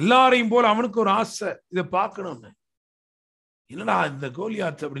 எல்லாரையும் போல அவனுக்கு ஒரு ஆசை இதை பார்க்கணும்னு. என்னடா இந்த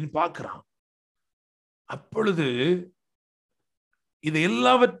கோலியாத் அப்படின்னு பார்க்கிறான். அப்பொழுது இது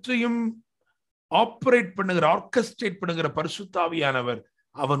எல்லாவற்றையும் ஆப்பரேட் பண்ணுகிற ஆர்கெஸ்ட்ரேட் பண்ணுகிற பரிசுத்தாவியானவர்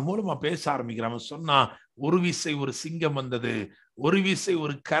அவன் மூலமா பேச ஆரம்பிக்கிறான். அவன் சொன்னா, ஒரு விசை ஒரு சிங்கம் வந்தது, ஒரு விசை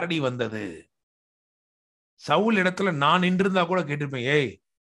ஒரு கரடி வந்தது. சவுல் இடத்துல நான் நின்றிருந்தா கூட கேட்டிருப்பேன், ஏய்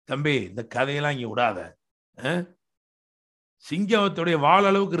தம்பி இந்த கதையெல்லாம் இங்க விடாத, சிங்கத்துடைய வாள்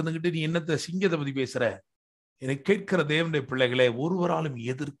அளவுக்கு இருந்துகிட்டு நீ என்னத்த சிங்கத்தை பத்தி பேசுற? என்னை கேட்கிற தேவனுடைய பிள்ளைகளை ஒருவராலும்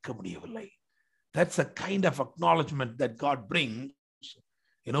எதிர்க்க முடியவில்லை. That's a kind of acknowledgement that God brings,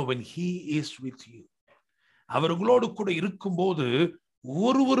 when he is with you. அவர் உங்களோடு கூட இருக்கும்போது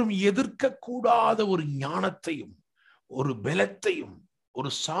ஒருவரும் எதிர்க்க கூடாத ஒரு ஞானத்தையும் ஒரு பலத்தையும் ஒரு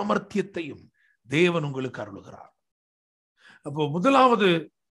சாமர்த்தியத்தையும் தேவன் உங்களுக்கு அருளுகிறார். அப்போ முதலாவது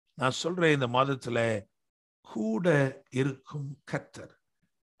நான் சொல்றேன், இந்த மாதத்துல கூட இருக்கும் கர்த்தர்.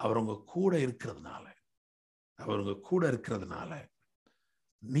 அவர் உங்க கூட இருக்கிறதுனால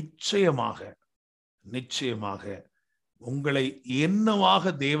நிச்சயமாக உங்களை என்னவாக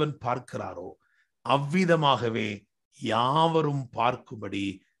தேவன் பார்க்கிறாரோ அவ்விதமாகவே யாவரும் பார்க்கும்படி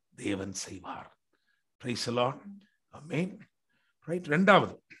தேவன் செய்வார். Praise the Lord. Amen. Right.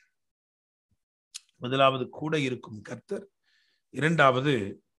 முதலாவது கூட இருக்கும் கர்த்தர். இரண்டாவது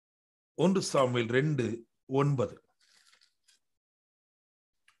 1 சாமுவேல் 2:9.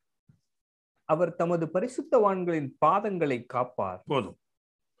 அவர் தமது பரிசுத்தவான்களின் பாதங்களை காப்பார். போதும்.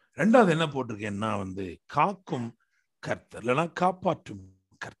 ரெண்டாவது என்ன போட்டிருக்கேன்னா காக்கும் கர்த்தர் இல்லைன்னா காப்பாற்றும்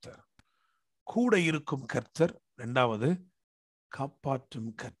கர்த்தர். கூட இருக்கும் கர்த்தர், ரெண்டாவது காப்பாற்றும்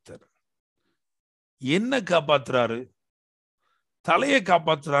கர்த்தர். என்ன காப்பாத்துறாரு? தலையை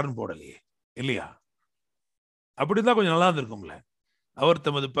காப்பாத்துறாருன்னு போடலையே இல்லையா? அப்படிதான் கொஞ்சம் நல்லா இருந்திருக்கும்ல. அவர்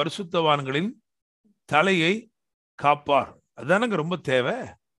தமது பரிசுத்தவான்களின் தலையை காப்பார். அதுதானங்க ரொம்ப தேவை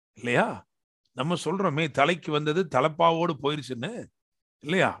இல்லையா? நம்ம சொல்றோமே தலைக்கு வந்தது தலைப்பாவோடு போயிருச்சுன்னு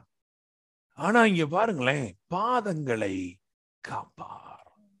இல்லையா? ஆனா இங்க பாருங்களேன், பாதங்களை காப்பார்.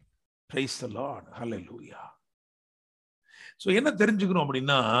 Praise the Lord. Hallelujah. So என்ன தெரிஞ்சுக்கணும்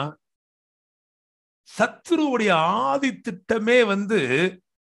அப்படின்னா, சத்துருவுடைய ஆதி திட்டமே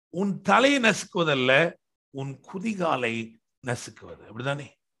உன் தலையை நசுக்குவதல்ல, உன் குதிகாலை நசுக்குவது. அப்படிதானே?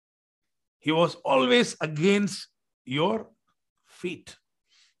 He was always against your feet.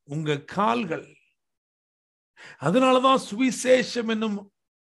 உங்க கால்கள். அதனாலதான் சுவிசேஷம் என்னும்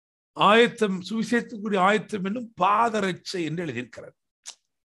ஆயத்தம், சுவிசேஷத்துக்குரிய ஆயத்தம் என்னும் பாதரட்சை என்று எழுதியிருக்கிறது.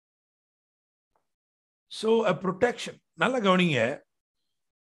 So a protection. நல்ல கவனிங்க,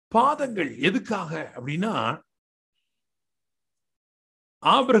 பாதங்கள் எதுக்காக அப்படின்னா,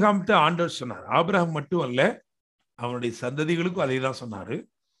 ஆபிரகாம்கிட்ட ஆண்டவர் சொன்னார். ஆபிரகாம் மட்டும் அல்ல, அவனுடைய சந்ததிகளுக்கும் அதை தான் சொன்னாரு.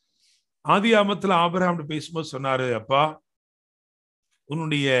 ஆதியாமத்துல ஆபிரகாம் பேசும்போது சொன்னாரு, அப்பா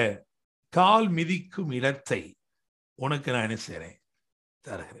உன்னுடைய கால் மிதிக்கும் இடத்தை உனக்கு நான் என்ன செய்றேன்,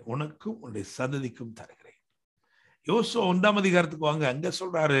 தருகிறேன், உனக்கும் உன்னுடைய சந்ததிக்கும் தருகிறேன். யோசுவா 1ஆம் அதிகாரத்துக்கு வாங்க, அங்க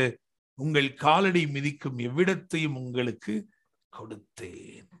சொல்றாரு, உங்கள் காலடி மிதிக்கும் எவ்விடத்தையும் உங்களுக்கு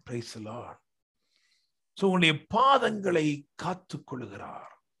கொடுத்தேன். Praise the Lord. சோ உன்னுடைய பாதங்களை காத்துக்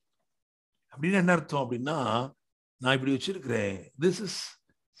கொள்ளுகிறார். அப்படின்னு என்ன அர்த்தம் அப்படின்னா, நான் இப்படி வச்சிருக்கிறேன், this is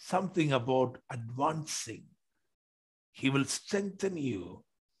something about advancing. He will strengthen you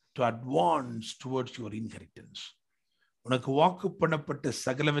to advance towards your inheritance. உனக்கு வாக்கு பண்ணப்பட்ட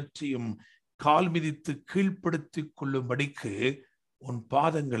சகலவற்றையும் கால் மிதித்து கீழ்ப்படுத்திக் கொள்ளும்படிக்கு உன்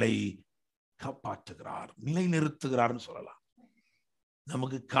பாதங்களை காப்பாற்றுகிறார், நிலை நிறுத்துகிறார்னு சொல்லலாம்.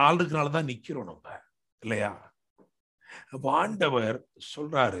 நமக்கு கால் இருக்கனாலதான் நிக்கிறோம் நம்ம, இல்லையா? அப்ப ஆண்டவர்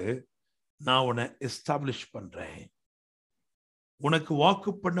சொல்றாரு, நான் உன்னை எஸ்டாப்ளிஷ் பண்றேன், உனக்கு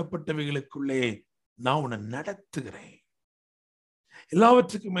வாக்கு பண்ணப்பட்டவைகளுக்குள்ளே நான் உன்னை நடத்துகிறேன்.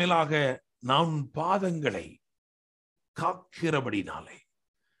 எல்லாவற்றுக்கும் மேலாக நான் உன் பாதங்களை காக்கிறபடினாலே,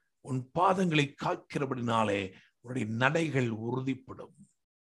 உன் பாதங்களை காக்கிறபடினாலே உன்னுடைய நடைகள் உறுதிப்படும்.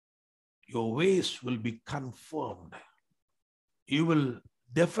 Your ways will be confirmed. You will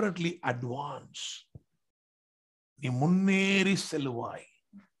definitely advance. நீ முன்னேறி செல்வாய்,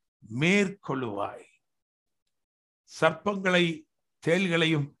 மேற்கொள்ளுவாய். சர்ப்பங்களை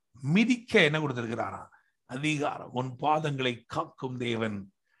தேள்களையும் மிதிக்க என்ன கொடுத்திருக்கிறாரா? அதிகாரம். உன் பாதங்களை காக்கும் தேவன்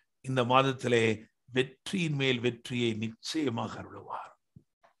இந்த மாதத்திலே வெற்றியின் மேல் வெற்றியை நிச்சயமாக அருளுவார்.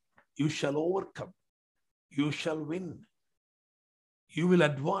 You shall overcome. You shall win. You will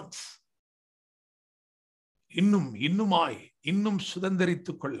advance. இன்னும்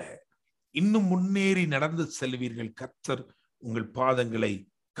சுதந்தரித்துக் கொள்ள, இன்னும் முன்னேறி நடந்து செல்வீர்கள். கர்த்தர் உங்கள் பாதங்களை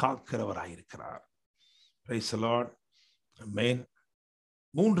காக்கிறவராயிருக்கிறார். Praise the Lord. Amen.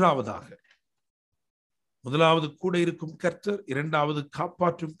 மூன்றாவதாக, முதலாவது கூட இருக்கும் கர்த்தர், இரண்டாவது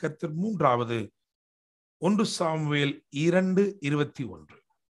காப்பாற்றும் கர்த்தர், மூன்றாவது 1 சாமுவேல் 2:21.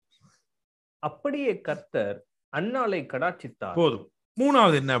 அப்படியே கர்த்தர் அன்னாளை கடாட்சித்தார். போதும்.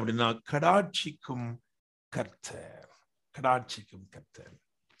 மூணாவது என்ன அப்படின்னா, கடாட்சிக்கும் கர்த்தர். கடாட்சிக்கும் கர்த்தர்.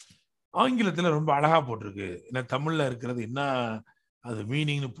 ஆங்கிலத்துல ரொம்ப அழகா போட்டிருக்கு. ஏன்னா தமிழ்ல இருக்கிறது என்ன அது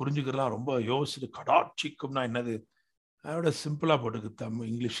மீனிங்னு புரிஞ்சுக்கிறதுலாம் ரொம்ப யோசிச்சு, கடாட்சிக்கும்னா என்னது, அதோட சிம்பிளா போட்டிருக்கு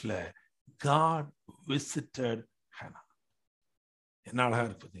இங்கிலீஷ்ல, God visited Hannah. என்ன அழகா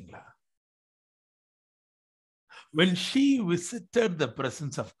இருக்கு பார்த்தீங்களா? When she visited the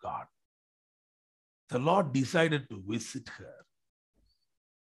presence of God, the Lord decided to visit her.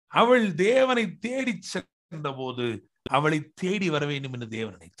 அவள் தேவனை தேடி சென்ற போது அவளை தேடி வர வேண்டும் என்று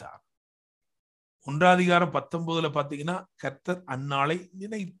தேவன் நினைத்தார். 1ஆம் அதிகாரம் 19 பாத்தீங்கன்னா, கர்த்தர் அன்னாளை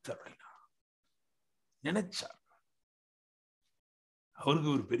நினைத்தருளினார், நினைச்சார். அவருக்கு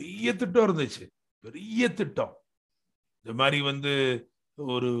ஒரு பெரிய திட்டம் இருந்துச்சு, பெரிய திட்டம். இந்த மாதிரி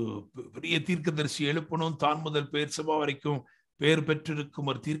ஒரு பெரிய தீர்க்கதரிசி எழுப்பணும், தான் முதல் பெயர்சபா வரைக்கும் பெயர் பெற்றிருக்கும்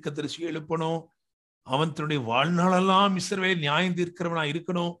ஒரு தீர்க்கதரிசி எழுப்பணும், அவன் தன்னுடைய வாழ்நாளெல்லாம் இஸ்ரவேல் நியாயம் தீர்க்கிறவனா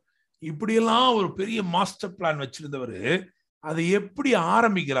இருக்கணும். இப்படியெல்லாம் ஒரு பெரிய மாஸ்டர் பிளான் வச்சிருந்தவர் அதை எப்படி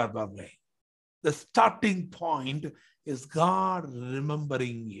ஆரம்பிக்கிறார் பாருங்களேன். The starting point is God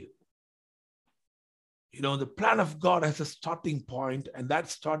remembering you. You know, the plan of God has a starting point, and that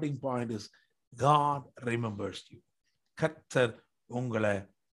starting point is God remembers you. கர்த்தர் உங்களை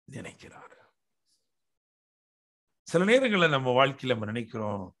நினைக்கிறார். சில நேரங்களில் நம்ம வாழ்க்கையில நம்ம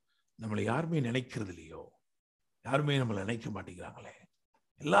நினைக்கிறோம், நம்மளை யாருமே நினைக்கிறது இல்லையோ, யாருமே நம்மளை நினைக்க மாட்டேங்கிறாங்களே,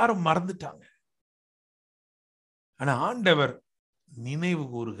 எல்லாரும் மறந்துட்டாங்க. ஆனா ஆண்டவர் நினைவு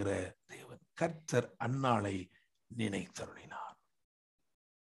கூறுகிற தேவன். கர்த்தர் அன்னாளை நினைத்தருளினார்.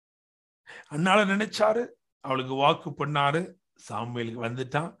 அன்னாளை நினைச்சாரு, அவளுக்கு வாக்கு பண்ணாரு, சாமுவேலுக்கு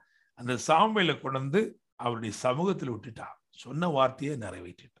வந்துட்டான். அந்த சாமுவேலை கொண்டு அவருடைய சமூகத்தில் விட்டுட்டான், சொன்ன வார்த்தையை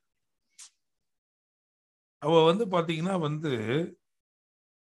நிறைவேற்றிட்டான். அவ பாத்தீங்கன்னா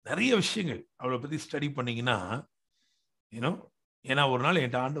நிறைய விஷயங்கள் அவளை பத்தி ஸ்டடி பண்ணீங்கன்னா, ஏன்னா ஒரு நாள்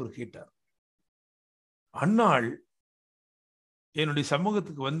என்கிட்ட ஆண்டவர் கேட்டார், அன்னாள் என்னுடைய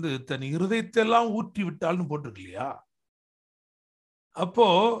சமூகத்துக்கு தன் இருதயத்தெல்லாம் ஊற்றி விட்டாள்னு போட்டிருக்கு இல்லையா, அப்போ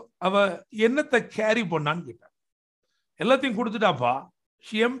அவ என்னத்தை கேரி பண்ணான்னு கேட்டார். எல்லாத்தையும் கொடுத்துட்டாப்பா.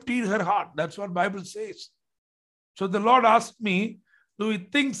 She emptied her heart. That's what Bible says. So the Lord asked me, do you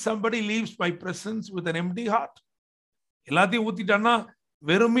think somebody leaves my presence with an empty heart? எல்லாத்தையும் ஊத்திட்டான்னா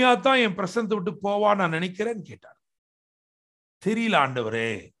வெறுமையா தான் என் பிரசனத்தை விட்டு போவா நான் நினைக்கிறேன்னு கேட்டார். தெரியல ஆண்டவரே.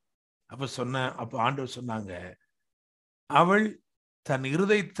 அப்ப ஆண்டவர் சொன்னாங்க, அவள் தன்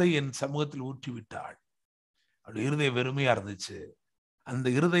இருதயத்தை என் சமூகத்தில் ஊற்றி விட்டாள். அவள் இருதயம் வெறுமையா இருந்துச்சு. அந்த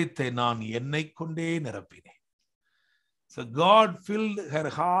இருதயத்தை நான் என்னை கொண்டே நிரப்பினேன். So God filled her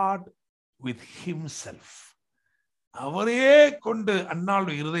heart with himself. அவரே கொண்டு அன்னாள்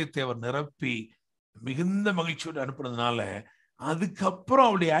இருதயத்தை அவர் நிரப்பி மிகுந்த மகிழ்ச்சியோடு அனுப்புனதுனால அதுக்கப்புறம்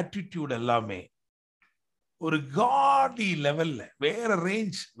அவளுடைய ஆட்டிடியூட் எல்லாமே ஒரு காடி லெவல்ல, வேற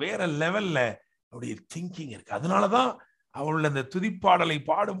ரேஞ்ச், வேற லெவல்ல அவருடைய திங்கிங் இருக்கு. அதனாலதான் அவள் அந்த துதிப்பாடலை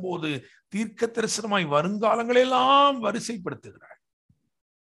பாடும்போது தீர்க்க தரிசனமாய் வருங்காலங்களெல்லாம் வரிசைப்படுத்துகிறாள்.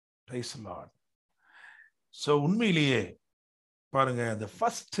 Praise the Lord. So உண்மையிலேயே பாருங்க, அந்த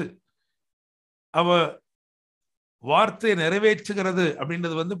ஃபர்ஸ்ட் அவ வார்த்தை நிறைவேற்றுகிறது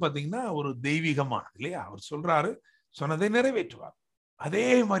அப்படின்றது பாத்தீங்கன்னா ஒரு தெய்வீகமானது இல்லையா? அவர் சொல்றாரு, சொன்னதை நிறைவேற்றுவார். அதே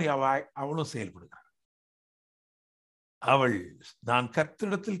மாதிரி அவளும் செயல்படுகிறார். அவள், நான்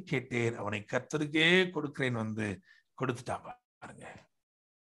கர்த்தரிடத்தில் கேட்டேன், அவனை கர்த்தருக்கே கொடுக்கிறேன் கொடுத்துட்டா. பாருங்க,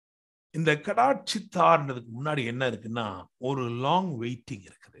 இந்த கடாட்சித்தார்ன்றதுக்கு முன்னாடி என்ன இருக்குன்னா ஒரு லாங் வெயிட்டிங்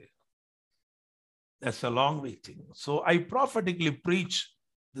இருக்குது. There's a long waiting. So I prophetically preach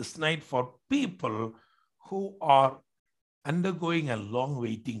this night for people who are undergoing a long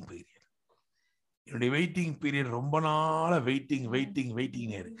waiting period. என்னுடைய வெயிட்டிங் பீரியட் ரொம்ப நாளா வெயிட்டிங்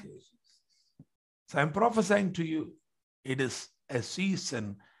இருக்கு. So I'm prophesying to you, it is a season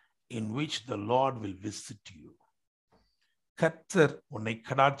in which the Lord will visit you. கர்த்தர் உன்னை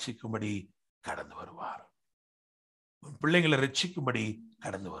கடாட்சிக்கும்படி கடந்து வருவார். உன் பிள்ளைகளை ரட்சிக்கும்படி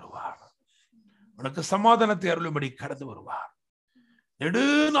கடந்து வருவார். உனக்கு சமாதானத்தை அருளும்படி கடந்து வருவார். நெடு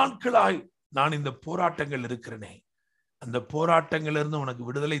நாட்களாய் நான் இந்த போராட்டங்கள் இருக்கிறேனே, அந்த போராட்டங்களிலிருந்து உனக்கு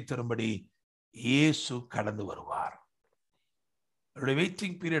விடுதலை தரும்படி இயேசு கடந்து வருவார். அவருடைய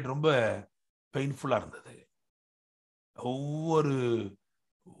வெயிட்டிங் பீரியட் ரொம்ப பெயின்ஃபுல்லா இருந்தது. ஒவ்வொரு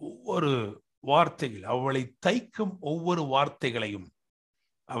வார்த்தைகள், அவளை தைக்கும் ஒவ்வொரு வார்த்தைகளையும்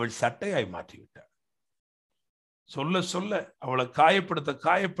அவள் சட்டையாய் மாற்றிவிட்டாள். சொல்ல சொல்ல அவளை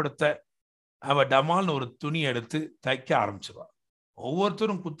காயப்படுத்த அவ டமால்னு ஒரு துணி எடுத்து தைக்க ஆரம்பிச்சிருவாள்.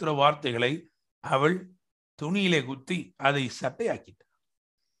 ஒவ்வொருத்தரும் குத்துற வார்த்தைகளை அவள் துணியிலே குத்தி அதை சட்டையாக்கிட்டாள்.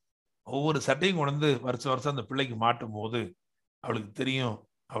 ஒவ்வொரு சட்டையும் கொண்டு வருஷம் அந்த பிள்ளைக்கு மாட்டும் போது அவளுக்கு தெரியும்,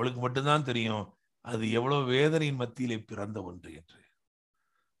 அவளுக்கு மட்டும்தான் தெரியும் அது எவ்வளவு வேதனையின் மத்தியிலே பிறந்த ஒன்று என்று.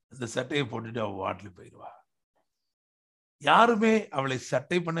 அந்த சட்டையை போட்டுட்டு அவள் வாட்டில் போயிடுவா. யாருமே அவளை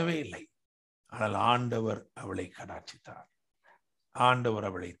சட்டை பண்ணவே இல்லை. ஆனால் ஆண்டவர் அவளை கடாட்சித்தார். ஆண்டவர்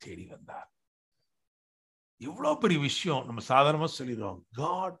அவளை தேடி வந்தார். இவ்வளவு பெரிய விஷயம் நம்ம சாதாரணமா சொல்லிடுறோம்,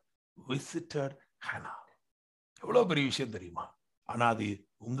 God visited Hannah. எவ்வளவு பெரிய விஷயம் தெரியுமா? ஆனா அது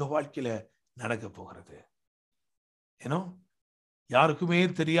உங்க வாழ்க்கையில நடக்க போகிறது. ஏனோ யாருக்குமே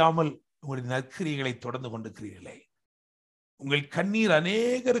தெரியாமல் உங்களுடைய நற்கிரியைகளை தொடர்ந்து கொண்டிருக்கிறீர்களே. உங்கள் கண்ணீர்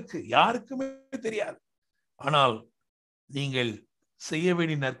அநேகருக்கு யாருக்குமே தெரியாது. ஆனால் நீங்கள் செய்ய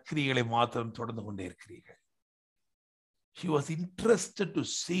வேண்டிய நற்கிரியைகளை மாத்திரம் தொடர்ந்து கொண்டே இருக்கிறீர்கள். She was interested to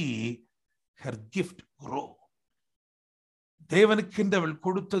see her gift grow. தேவனுக்கென்று அவள்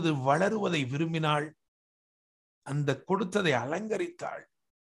கொடுத்தது வளருவதை விரும்பினாள். அந்த கொடுத்ததை அலங்கரித்தாள்.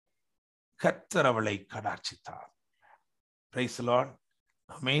 கர்த்தர் அவளை கடாட்சித்தார். Praise the Lord.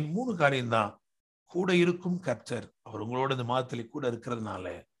 ஆமென். 3 காரியம்தான். கூட இருக்கும் கர்த்தர், அவர் உங்களோட இந்த மாதத்திலே கூட இருக்கிறதுனால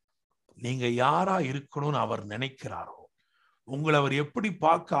நீங்க யாரா இருக்கணும்னு அவர் நினைக்கிறாரோ, உங்களை அவர் எப்படி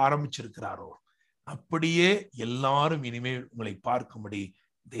பார்க்க ஆரம்பிச்சிருக்கிறாரோ அப்படியே எல்லாரும் இனிமேல் உங்களை பார்க்கும்படி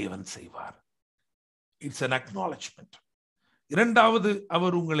தேவன் செய்வார். It's an acknowledgement. 2வது,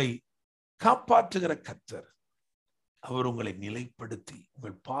 அவர் உங்களை காப்பாற்றுகிற கர்த்தர். அவர் உங்களை நிலைப்படுத்தி,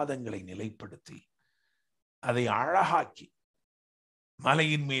 உங்கள் பாதங்களை நிலைப்படுத்தி அதை அழகாக்கி,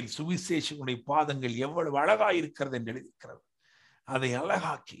 மலையின் மேல் சுவிசேஷனுடைய பாதங்கள் எவ்வளவு அழகாய் இருக்கிறது என்று எழுதியிருக்கிறது, அதை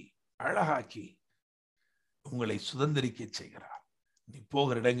அழகாக்கி உங்களை சுதந்திரிக்க செய்கிறார். நீ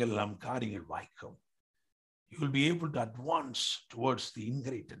போகிற இடங்கள் எல்லாம் காரியங்கள் வாய்க்கும். You will be able to advance towards the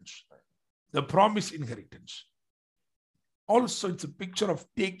inheritance, the promised inheritance. Also, it's a picture of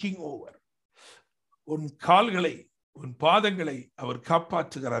taking over. உன் கால்களை, உன் பாதங்களை அவர்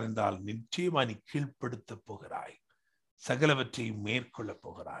காப்பாற்றுகிறார் என்றால் நிச்சயமா நீ கீழ்ப்படுத்த போகிறாய், சகலவற்றையும் மேற்கொள்ள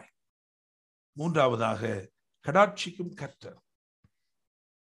போகிறாய். 3வதாக, கடாட்சிக்கும் கர்த்தர்.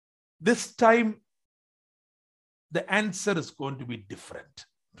 This time the answer is going to be different.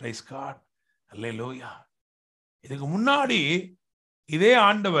 Praise God. Hallelujah. இதுக்கு முன்னாடி இதே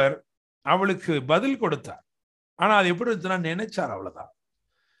ஆண்டவர் அவளுக்கு பதில் கொடுத்தார். ஆனா அது எப்படி இருந்துச்சுன்னா நினைச்சார், அவ்வளவுதான்.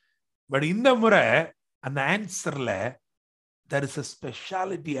 பட் இந்த முறை அந்த ஆன்சர்ல there is a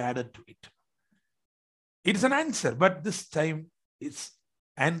speciality added to it. It's an answer, but this time it's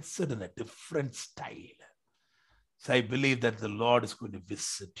answered in a different style. So I believe that the Lord is going to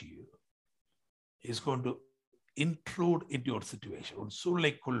visit you. He's going to intrude into your situation. உன்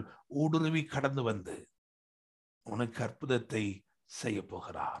சூழ்நிலைக்குள் ஊடுருவி கடந்து வந்து உனக்கு அற்புதத்தை செய்ய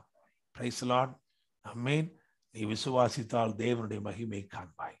போகிறார். Praise the Lord. ஆமென். நீ விசுவாசித்தால் தேவனுடைய மகிமையை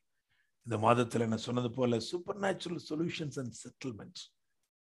காண்பாய். இந்த மாதத்தில் என்ன சொன்னது போல super natural solutions and settlements,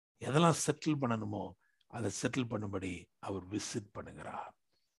 எதெல்லாம் செட்டில் பண்ணணுமோ அதை செட்டில் பண்ணும்படி அவர் விசிட் பண்ணுகிறார்.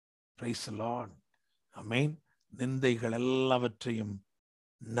 Praise the Lord. ஆமென். நிந்தைகள் எல்லாவற்றையும்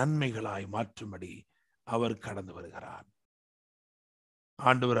நன்மைகளாய் மாற்றும்படி அவர் கடந்து வருகிறார்.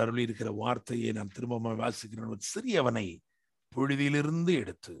 ஆண்டவர் அருளி இருக்கிற வார்த்தையை நான் திரும்ப வாசிக்கிறேன். சிறியவனை புழுதியிலிருந்து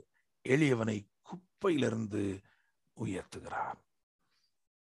எடுத்து எளியவனை குப்பையிலிருந்து உயர்த்துகிறார்.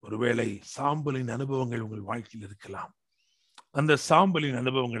 ஒருவேளை சாம்பலின் அனுபவங்கள் உங்கள் வாழ்க்கையில் இருக்கலாம். அந்த சாம்பலின்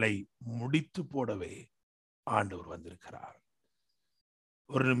அனுபவங்களை முடித்து போடவே ஆண்டவர் வந்திருக்கிறார்.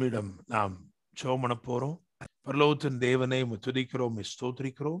 ஒரு நிமிடம் நாம் ஜெபம் பண்ண போறோம். பரலோகத்தின் தேவனை துதிக்கிறோம்,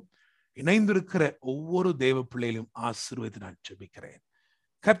 ஸ்தோத்திரிக்கிறோம். இணைந்திருக்கிற ஒவ்வொரு தேவ பிள்ளையிலும் ஆசீர்வதித்து நான் ஜெபிக்கிறேன்.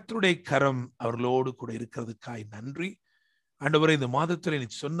 கர்த்தருடைய கரம் அவர்களோடு கூட இருக்கிறதுக்காய் நன்றி. ஆண்டவரே, இந்த மாதத்தில் நீ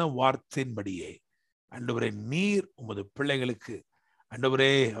சொன்ன வார்த்தையின்படியே ஆண்டவரே, நீர் உமது பிள்ளைகளுக்கு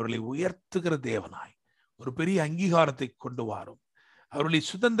ஆண்டவரே அவர்களை உயர்த்துகிற தேவனாய் ஒரு பெரிய அங்கீகாரத்தை கொண்டு வாரும். அவர்களை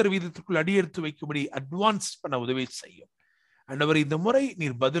சுதந்திர வீதத்திற்குள் அடியெடுத்து வைக்கும்படி அட்வான்ஸ் பண்ண உதவி செய்யும். ஆண்டவரே, இந்த முறை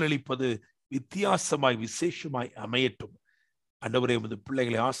நீர் பதிலளிப்பது வித்தியாசமாய் விசேஷமாய் அமையட்டும். ஆண்டவரே, உமது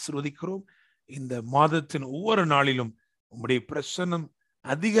பிள்ளைகளை ஆசீர்வதிக்கிறோம். இந்த மாதத்தின் ஒவ்வொரு நாளிலும் உம்முடைய பிரசன்னம்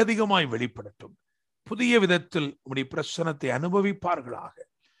அதிகமாய் வெளிப்படட்டும். புதிய விதத்தில் உம்முடைய பிரசன்னத்தை அனுபவிப்பார்களாக.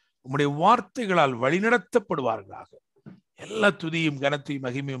 உம்முடைய வார்த்தைகளால் வழிநடத்தப்படுவார்களாக. எல்லா துதியும் கனத்தையும்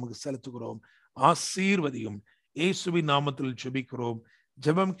மகிமையும் உமக்கு செலுத்துகிறோம். ஆசீர்வதியும். இயேசுவின் நாமத்தில் ஜெபிக்கிறோம்.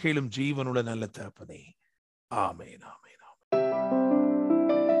 ஜெபம் கேளும் ஜீவனுள்ள நல்ல தகப்பனே. ஆமென், ஆமென், ஆமென்.